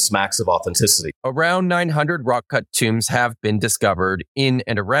Gospels smacks of authenticity. Around 900 rock-cut tombs have been discovered in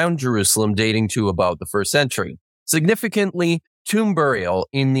and around Jerusalem dating to about the 1st century. Significantly, tomb burial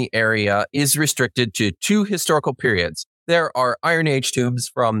in the area is restricted to 2 historical periods. There are Iron Age tombs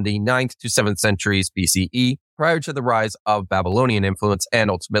from the 9th to 7th centuries BCE, prior to the rise of Babylonian influence and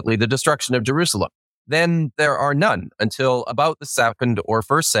ultimately the destruction of Jerusalem. Then there are none until about the 2nd or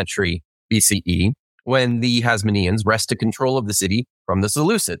 1st century BCE, when the Hasmoneans wrested control of the city from the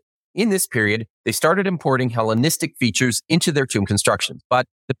Seleucids. In this period, they started importing Hellenistic features into their tomb constructions, but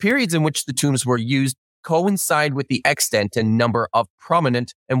the periods in which the tombs were used coincide with the extent and number of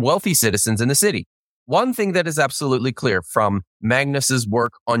prominent and wealthy citizens in the city. One thing that is absolutely clear from Magnus's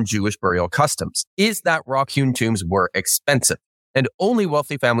work on Jewish burial customs is that rock-hewn tombs were expensive. and only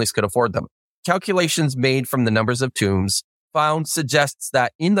wealthy families could afford them. Calculations made from the numbers of tombs found suggests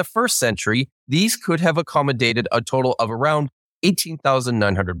that in the first century, these could have accommodated a total of around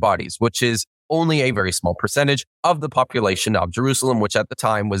 18,900 bodies, which is only a very small percentage of the population of Jerusalem, which at the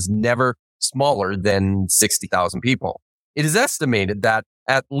time was never smaller than 60,000 people. It is estimated that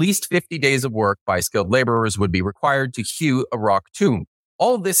at least 50 days of work by skilled laborers would be required to hew a rock tomb.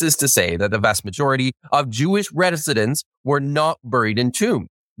 All of this is to say that the vast majority of Jewish residents were not buried in tombs.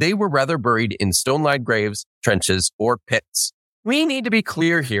 They were rather buried in stone-lined graves, trenches, or pits. We need to be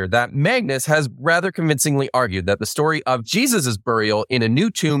clear here that Magnus has rather convincingly argued that the story of Jesus' burial in a new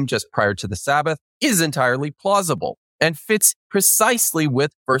tomb just prior to the Sabbath is entirely plausible and fits precisely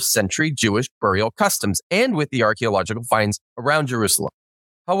with first century Jewish burial customs and with the archaeological finds around Jerusalem.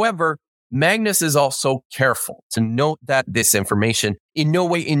 However, Magnus is also careful to note that this information in no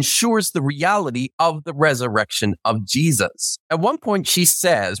way ensures the reality of the resurrection of Jesus. At one point, she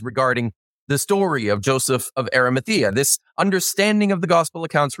says regarding the story of Joseph of Arimathea, this understanding of the gospel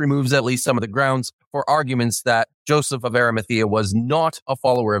accounts removes at least some of the grounds for arguments that Joseph of Arimathea was not a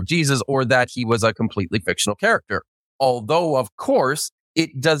follower of Jesus or that he was a completely fictional character. Although, of course,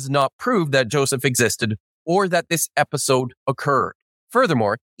 it does not prove that Joseph existed or that this episode occurred.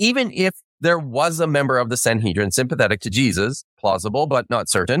 Furthermore, even if there was a member of the Sanhedrin sympathetic to Jesus, plausible but not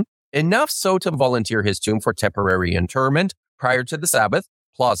certain, enough so to volunteer his tomb for temporary interment prior to the Sabbath,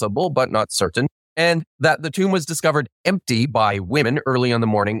 plausible but not certain, and that the tomb was discovered empty by women early on the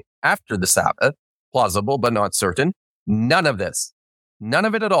morning after the Sabbath, plausible but not certain, none of this, none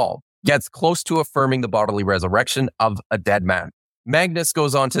of it at all, gets close to affirming the bodily resurrection of a dead man. Magnus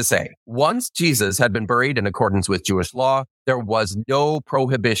goes on to say, once Jesus had been buried in accordance with Jewish law, there was no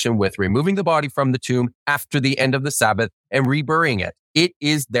prohibition with removing the body from the tomb after the end of the Sabbath and reburying it. It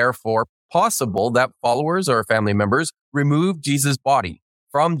is therefore possible that followers or family members removed Jesus' body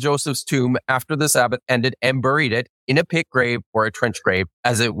from Joseph's tomb after the Sabbath ended and buried it in a pit grave or a trench grave,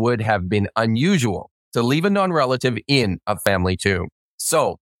 as it would have been unusual to leave a non-relative in a family tomb.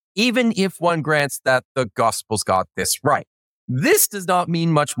 So, even if one grants that the Gospels got this right, this does not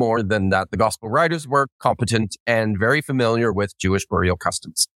mean much more than that the Gospel writers were competent and very familiar with Jewish burial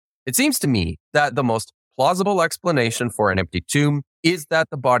customs. It seems to me that the most plausible explanation for an empty tomb is that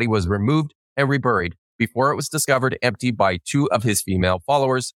the body was removed and reburied before it was discovered empty by two of his female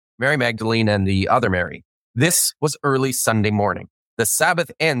followers, Mary Magdalene and the other Mary. This was early Sunday morning. The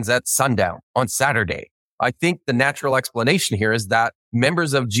Sabbath ends at sundown on Saturday. I think the natural explanation here is that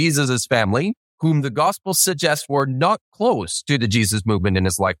members of Jesus' family, whom the Gospels suggest were not close to the Jesus movement in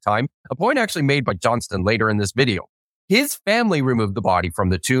his lifetime, a point actually made by Johnston later in this video. His family removed the body from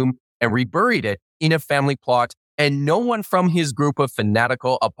the tomb and reburied it in a family plot, and no one from his group of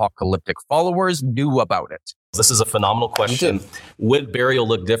fanatical apocalyptic followers knew about it. This is a phenomenal question. Would burial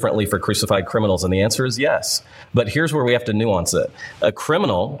look differently for crucified criminals? And the answer is yes. But here's where we have to nuance it. A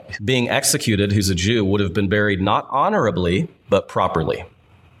criminal being executed who's a Jew would have been buried not honorably, but properly.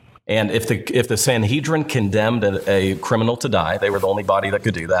 And if the Sanhedrin condemned a criminal to die, they were the only body that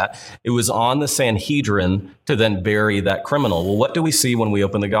could do that. It was on the Sanhedrin to then bury that criminal. Well, what do we see when we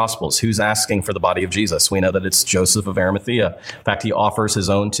open the Gospels? Who's asking for the body of Jesus? We know that it's Joseph of Arimathea. In fact, he offers his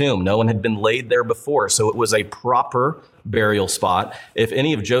own tomb. No one had been laid there before, so it was a proper burial spot. If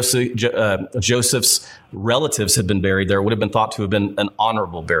any of Joseph's relatives had been buried there, it would have been thought to have been an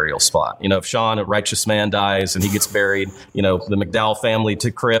honorable burial spot. You know, if Sean, a righteous man, dies and he gets buried, you know, the McDowell family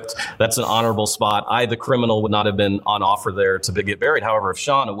to crypt, that's an honorable spot. I, the criminal, would not have been on offer there to get buried. However, if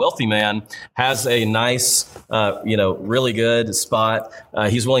Sean, a wealthy man, has a nice, really good spot,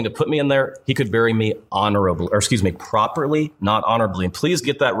 he's willing to put me in there, he could bury me properly, not honorably. And please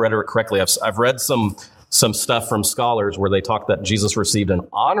get that rhetoric correctly. I've read some stuff from scholars where they talk that Jesus received an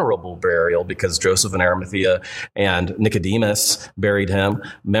honorable burial because Joseph and Arimathea and Nicodemus buried him,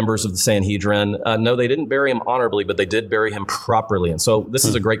 members of the Sanhedrin. No, they didn't bury him honorably, but they did bury him properly. And so this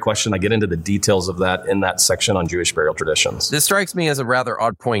is a great question. I get into the details of that in that section on Jewish burial traditions. This strikes me as a rather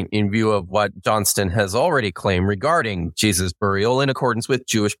odd point in view of what Johnston has already claimed regarding Jesus' burial in accordance with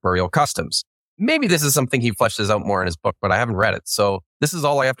Jewish burial customs. Maybe this is something he fleshes out more in his book, but I haven't read it. So this is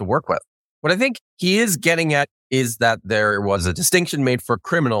all I have to work with. What I think he is getting at is that there was a distinction made for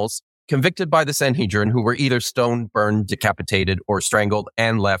criminals convicted by the Sanhedrin who were either stoned, burned, decapitated, or strangled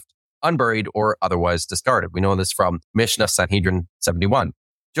and left unburied or otherwise discarded. We know this from Mishnah Sanhedrin 71.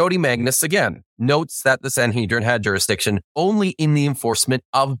 Jody Magnus, again, notes that the Sanhedrin had jurisdiction only in the enforcement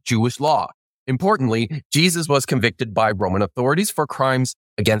of Jewish law. Importantly, Jesus was convicted by Roman authorities for crimes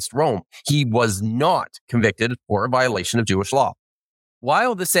against Rome. He was not convicted for a violation of Jewish law.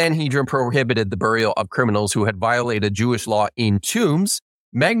 While the Sanhedrin prohibited the burial of criminals who had violated Jewish law in tombs,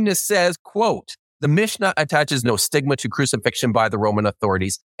 Magnus says, quote, "The Mishnah attaches no stigma to crucifixion by the Roman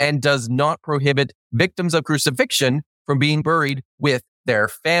authorities and does not prohibit victims of crucifixion from being buried with their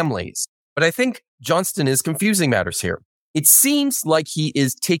families." But I think Johnston is confusing matters here. It seems like he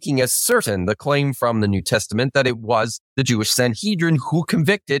is taking as certain the claim from the New Testament that it was the Jewish Sanhedrin who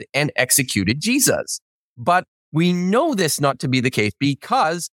convicted and executed Jesus. But we know this not to be the case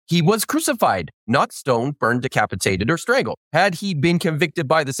because he was crucified, not stoned, burned, decapitated, or strangled. Had he been convicted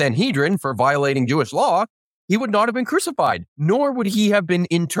by the Sanhedrin for violating Jewish law, he would not have been crucified, nor would he have been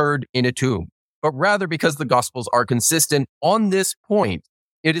interred in a tomb. But rather, because the Gospels are consistent on this point,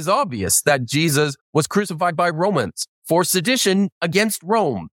 it is obvious that Jesus was crucified by Romans for sedition against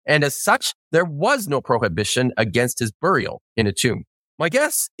Rome, and as such, there was no prohibition against his burial in a tomb. My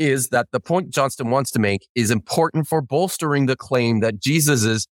guess is that the point Johnston wants to make is important for bolstering the claim that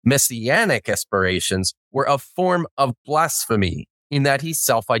Jesus' messianic aspirations were a form of blasphemy in that he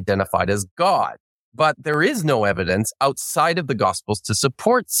self-identified as God. But there is no evidence outside of the Gospels to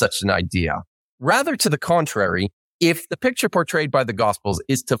support such an idea. Rather to the contrary, if the picture portrayed by the Gospels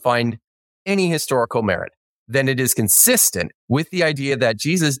is to find any historical merit, then it is consistent with the idea that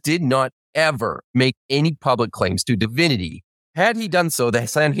Jesus did not ever make any public claims to divinity. Had he done so, the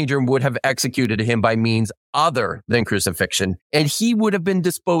Sanhedrin would have executed him by means other than crucifixion, and he would have been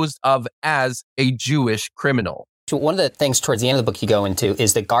disposed of as a Jewish criminal. One of the things towards the end of the book you go into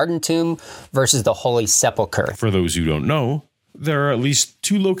is the Garden Tomb versus the Holy Sepulchre. For those who don't know, there are at least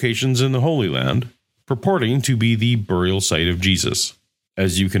two locations in the Holy Land purporting to be the burial site of Jesus.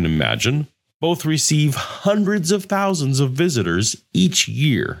 As you can imagine, both receive hundreds of thousands of visitors each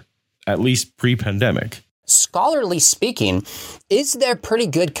year, at least pre-pandemic. Scholarly speaking, is there pretty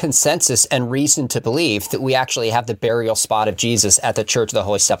good consensus and reason to believe that we actually have the burial spot of Jesus at the Church of the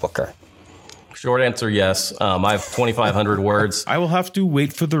Holy Sepulchre? Short answer, yes. I have 2,500 words. I will have to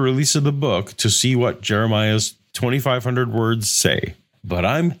wait for the release of the book to see what Jeremiah's 2,500 words say. But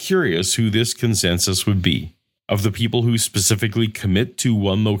I'm curious who this consensus would be. Of the people who specifically commit to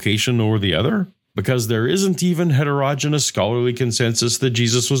one location or the other? Because there isn't even heterogeneous scholarly consensus that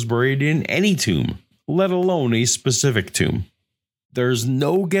Jesus was buried in any tomb, let alone a specific tomb. There's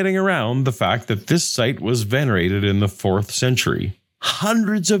no getting around the fact that this site was venerated in the 4th century,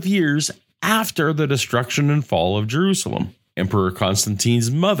 hundreds of years after the destruction and fall of Jerusalem. Emperor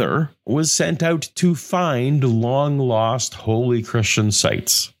Constantine's mother was sent out to find long-lost holy Christian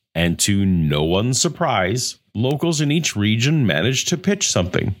sites. And to no one's surprise, locals in each region managed to pitch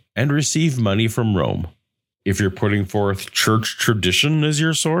something and receive money from Rome. If you're putting forth church tradition as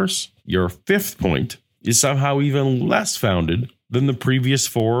your source, your 5th point is somehow even less founded than the previous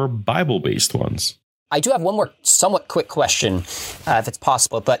 4 Bible-based ones. I do have one more somewhat quick question, if it's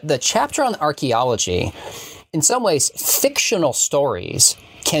possible, but the chapter on archaeology, in some ways, fictional stories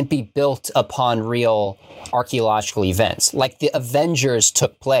can be built upon real archaeological events. Like the Avengers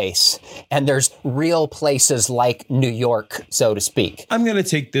took place, and there's real places like New York, so to speak. I'm going to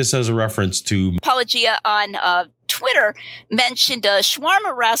take this as a reference to Apologia on Twitter mentioned a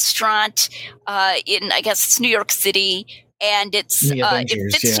shawarma restaurant in, I guess it's New York City. And it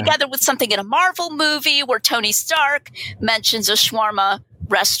fits together with something in a Marvel movie where Tony Stark mentions a shawarma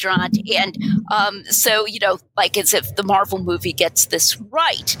restaurant. And so, like as if the Marvel movie gets this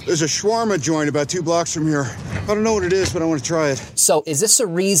right. There's a shawarma joint about 2 blocks from here. I don't know what it is, but I want to try it. So is this a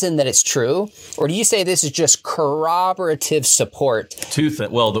reason that it's true? Or do you say this is just corroborative support?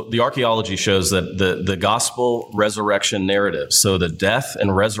 Well, the archaeology shows that the gospel resurrection narratives, so the death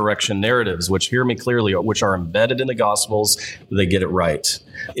and resurrection narratives, which hear me clearly, which are embedded in the gospels, they get it right.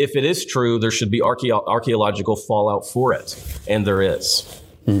 If it is true, there should be archaeological fallout for it. And there is.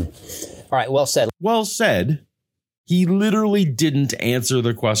 All right, well said. Well said. He literally didn't answer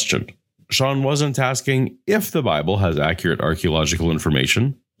the question. Sean wasn't asking if the Bible has accurate archaeological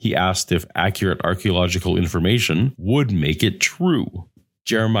information. He asked if accurate archaeological information would make it true.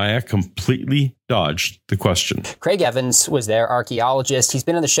 Jeremiah completely dodged the question. Craig Evans was there, archaeologist. He's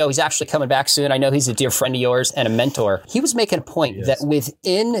been on the show. He's actually coming back soon. I know he's a dear friend of yours and a mentor. He was making a point that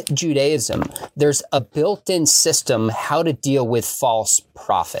within Judaism, there's a built-in system how to deal with false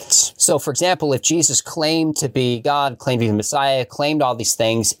prophets. So, for example, if Jesus claimed to be God, claimed to be the Messiah, claimed all these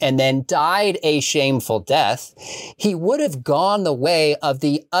things, and then died a shameful death, he would have gone the way of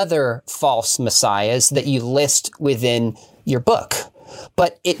the other false messiahs that you list within your book.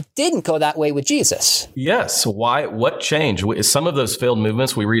 but it didn't go that way with Jesus. Yes. Why? What changed? Some of those failed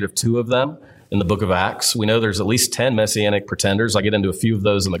movements, we read of 2 of them in the book of Acts. We know there's at least 10 messianic pretenders. I get into a few of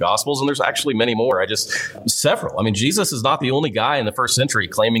those in the Gospels, and there's actually many more. Several. I mean, Jesus is not the only guy in the first century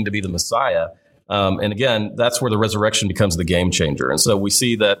claiming to be the Messiah. And again, that's where the resurrection becomes the game changer. And so we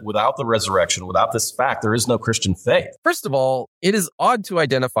see that without the resurrection, without this fact, there is no Christian faith. First of all, it is odd to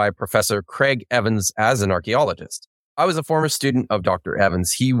identify Professor Craig Evans as an archaeologist. I was a former student of Dr.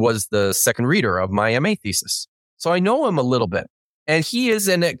 Evans. He was the second reader of my MA thesis. So I know him a little bit. And he is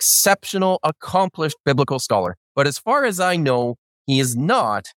an exceptional, accomplished biblical scholar. But as far as I know, he is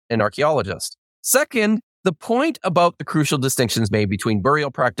not an archaeologist. Second, the point about the crucial distinctions made between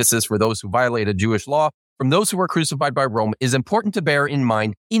burial practices for those who violated Jewish law from those who were crucified by Rome is important to bear in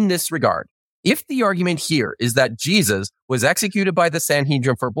mind in this regard. If the argument here is that Jesus was executed by the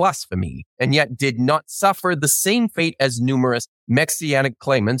Sanhedrin for blasphemy and yet did not suffer the same fate as numerous messianic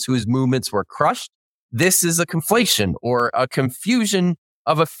claimants whose movements were crushed, this is a conflation or a confusion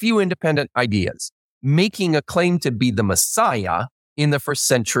of a few independent ideas. Making a claim to be the Messiah in the first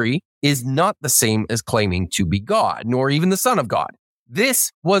century is not the same as claiming to be God, nor even the Son of God.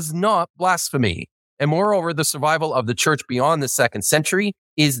 This was not blasphemy. And moreover, the survival of the church beyond the second century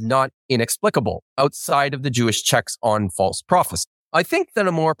is not inexplicable outside of the Jewish checks on false prophecy. I think that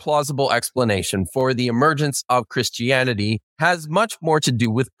a more plausible explanation for the emergence of Christianity has much more to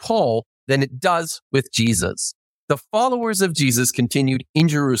do with Paul than it does with Jesus. The followers of Jesus continued in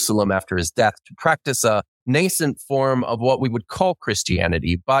Jerusalem after his death to practice a nascent form of what we would call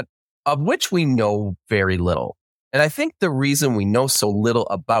Christianity, but of which we know very little. And I think the reason we know so little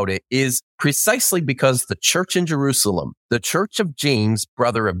about it is precisely because the church in Jerusalem, the church of James,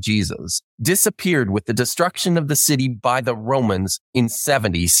 brother of Jesus, disappeared with the destruction of the city by the Romans in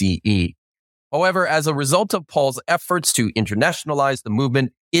 70 CE. However, as a result of Paul's efforts to internationalize the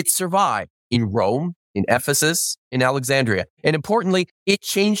movement, it survived in Rome, in Ephesus, in Alexandria. And importantly, it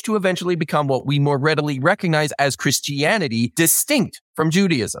changed to eventually become what we more readily recognize as Christianity, distinct from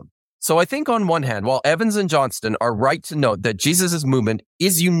Judaism. So I think on one hand, while Evans and Johnston are right to note that Jesus' movement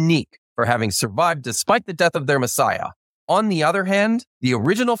is unique for having survived despite the death of their Messiah, on the other hand, the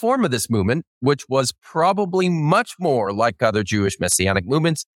original form of this movement, which was probably much more like other Jewish messianic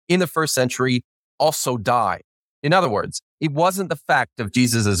movements in the first century, also died. In other words, it wasn't the fact of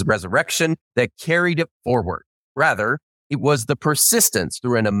Jesus' resurrection that carried it forward. Rather, it was the persistence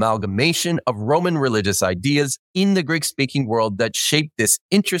through an amalgamation of Roman religious ideas in the Greek-speaking world that shaped this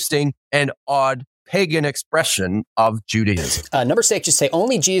interesting and odd pagan expression of Judaism. Number 6, just say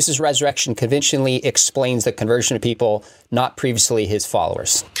only Jesus' resurrection convincingly explains the conversion of people, not previously his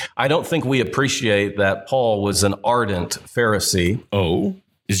followers. I don't think we appreciate that Paul was an ardent Pharisee. Oh?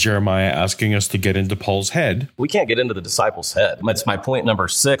 Is Jeremiah asking us to get into Paul's head? We can't get into the disciples' head. That's my point number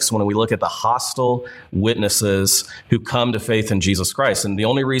 6 when we look at the hostile witnesses who come to faith in Jesus Christ. And the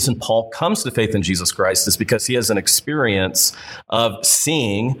only reason Paul comes to faith in Jesus Christ is because he has an experience of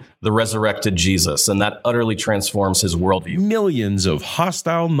seeing the resurrected Jesus, and that utterly transforms his worldview. Millions of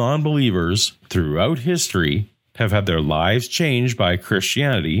hostile non-believers throughout history have had their lives changed by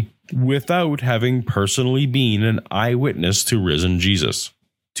Christianity without having personally been an eyewitness to risen Jesus.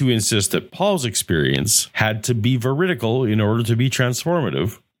 To insist that Paul's experience had to be veridical in order to be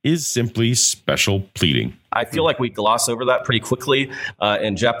transformative is simply special pleading. I feel like we gloss over that pretty quickly.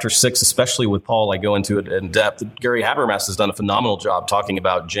 In chapter 6, especially with Paul, I go into it in depth. Gary Habermas has done a phenomenal job talking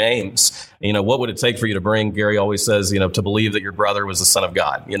about James. What would it take for you to bring, Gary always says, to believe that your brother was the Son of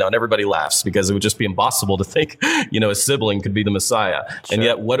God, and everybody laughs because it would just be impossible to think, a sibling could be the Messiah. Sure. And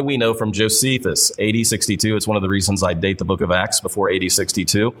yet, what do we know from Josephus? AD 62, it's one of the reasons I date the book of Acts before AD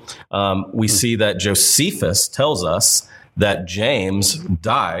 62. We see that Josephus tells us that James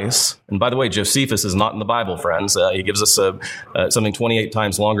dies. And by the way, Josephus is not in the Bible, friends. He gives us something 28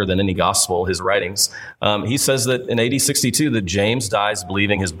 times longer than any gospel, his writings. He says that in AD 62 that James dies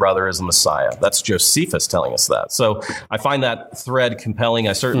believing his brother is the Messiah. That's Josephus telling us that. So I find that thread compelling.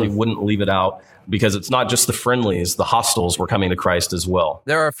 I certainly wouldn't leave it out because it's not just the friendlies, the hostiles were coming to Christ as well.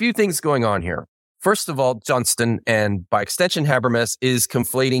 There are a few things going on here. First of all, Johnston, and by extension Habermas, is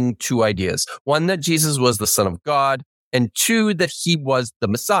conflating two ideas. One, that Jesus was the Son of God, and 2, that he was the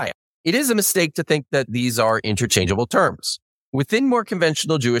Messiah. It is a mistake to think that these are interchangeable terms. Within more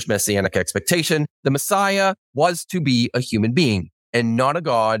conventional Jewish messianic expectation, the Messiah was to be a human being and not a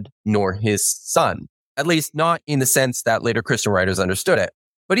god nor his son, at least not in the sense that later Christian writers understood it.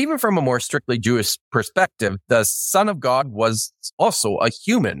 But even from a more strictly Jewish perspective, the Son of God was also a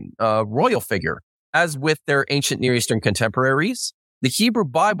human, a royal figure. As with their ancient Near Eastern contemporaries, the Hebrew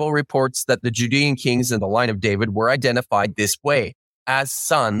Bible reports that the Judean kings in the line of David were identified this way. as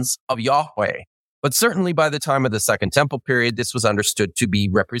sons of Yahweh. But certainly by the time of the Second Temple period, this was understood to be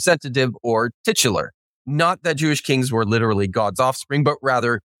representative or titular. Not that Jewish kings were literally God's offspring, but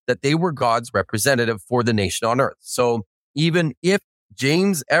rather that they were God's representative for the nation on earth. So even if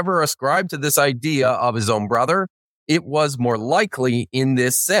James ever ascribed to this idea of his own brother, it was more likely in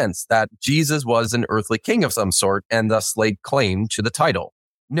this sense that Jesus was an earthly king of some sort and thus laid claim to the title.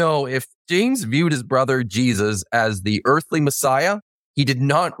 No, if James viewed his brother Jesus as the earthly Messiah, he did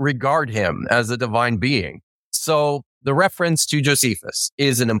not regard him as a divine being. So the reference to Josephus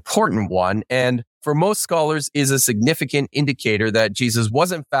is an important one, and for most scholars is a significant indicator that Jesus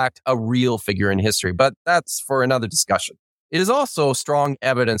was in fact a real figure in history, but that's for another discussion. It is also strong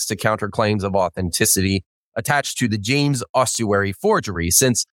evidence to counter claims of authenticity attached to the James ossuary forgery,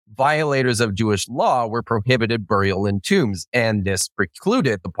 since violators of Jewish law were prohibited burial in tombs, and this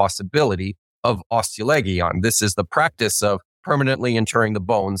precluded the possibility of osteologion. This is the practice of permanently interring the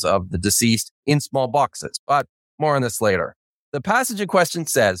bones of the deceased in small boxes, but more on this later. The passage in question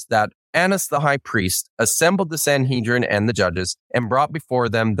says that Annas the high priest assembled the Sanhedrin and the judges and brought before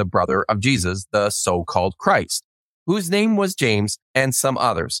them the brother of Jesus, the so-called Christ, whose name was James, and some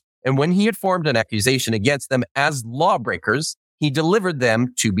others. And when he had formed an accusation against them as lawbreakers, he delivered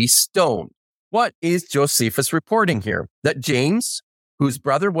them to be stoned. What is Josephus reporting here? That James, whose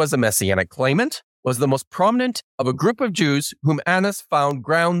brother was a messianic claimant, was the most prominent of a group of Jews whom Annas found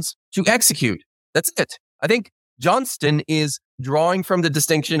grounds to execute. That's it. I think Johnston is drawing from the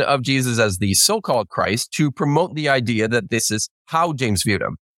distinction of Jesus as the so-called Christ to promote the idea that this is how James viewed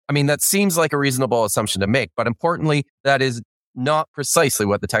him. I mean, that seems like a reasonable assumption to make, but importantly, that is not precisely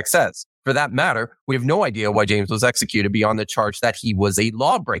what the text says. For that matter, we have no idea why James was executed beyond the charge that he was a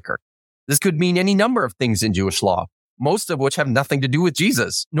lawbreaker. This could mean any number of things in Jewish law, most of which have nothing to do with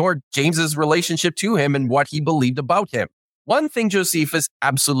Jesus, nor James's relationship to him and what he believed about him. One thing Josephus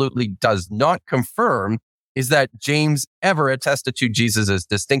absolutely does not confirm is that James ever attested to Jesus'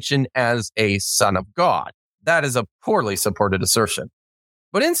 distinction as a son of God. That is a poorly supported assertion.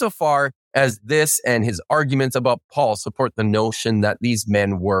 But insofar as this and his arguments about Paul support the notion that these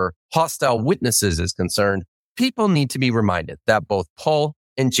men were hostile witnesses is concerned, people need to be reminded that both Paul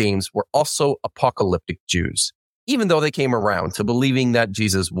and James were also apocalyptic Jews. Even though they came around to believing that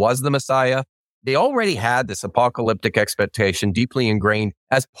Jesus was the Messiah, they already had this apocalyptic expectation deeply ingrained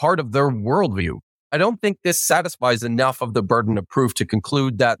as part of their worldview. I don't think this satisfies enough of the burden of proof to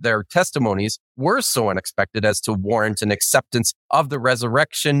conclude that their testimonies were so unexpected as to warrant an acceptance of the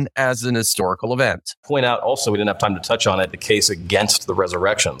resurrection as an historical event. Point out also, we didn't have time to touch on it, the case against the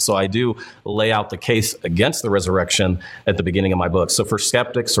resurrection. So I do lay out the case against the resurrection at the beginning of my book. So for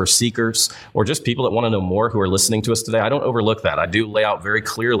skeptics or seekers or just people that want to know more who are listening to us today, I don't overlook that. I do lay out very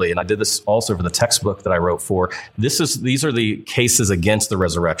clearly, and I did this also for the textbook that I wrote for. These are the cases against the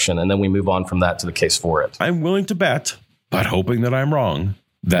resurrection, and then we move on from that to the case for it. I'm willing to bet, but hoping that I'm wrong,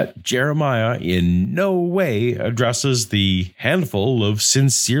 that Jeremiah in no way addresses the handful of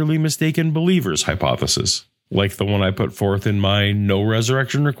sincerely mistaken believers hypothesis, like the one I put forth in my No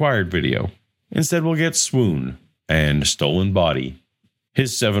Resurrection Required video. Instead, we'll get swoon and stolen body.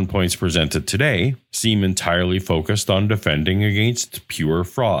 His 7 points presented today seem entirely focused on defending against pure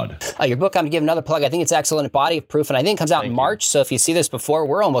fraud. Your book, I'm going to give another plug. I think it's excellent, Body of Proof, and I think it comes out in March. So if you see this before,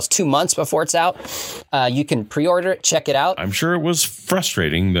 we're almost 2 months before it's out. You can pre-order it, check it out. I'm sure it was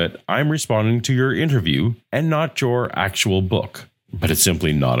frustrating that I'm responding to your interview and not your actual book, but it's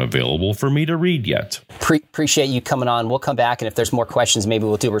simply not available for me to read yet. Appreciate you coming on. We'll come back, and if there's more questions, maybe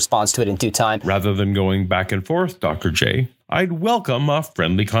we'll do a response to it in due time. Rather than going back and forth, Dr. J, I'd welcome a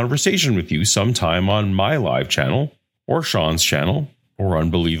friendly conversation with you sometime on my live channel, or Sean's channel, or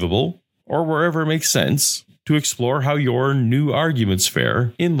Unbelievable, or wherever it makes sense, to explore how your new arguments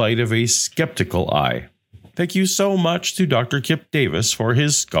fare in light of a skeptical eye. Thank you so much to Dr. Kipp Davis for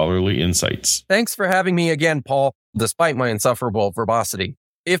his scholarly insights. Thanks for having me again, Paul, despite my insufferable verbosity.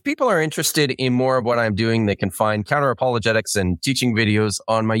 If people are interested in more of what I'm doing, they can find counter-apologetics and teaching videos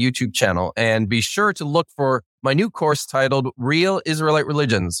on my YouTube channel. And be sure to look for my new course titled Real Israelite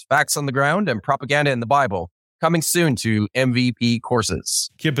Religions, Facts on the Ground and Propaganda in the Bible, coming soon to MVP Courses.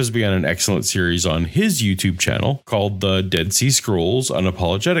 Kipp has begun an excellent series on his YouTube channel called The Dead Sea Scrolls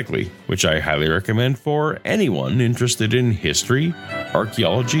Unapologetically, which I highly recommend for anyone interested in history,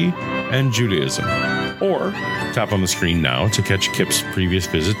 archaeology, and Judaism. Or tap on the screen now to catch Kipp's previous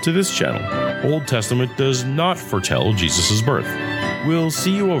visit to this channel. Old Testament does not foretell Jesus' birth. We'll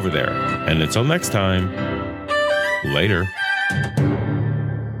see you over there, and until next time, later.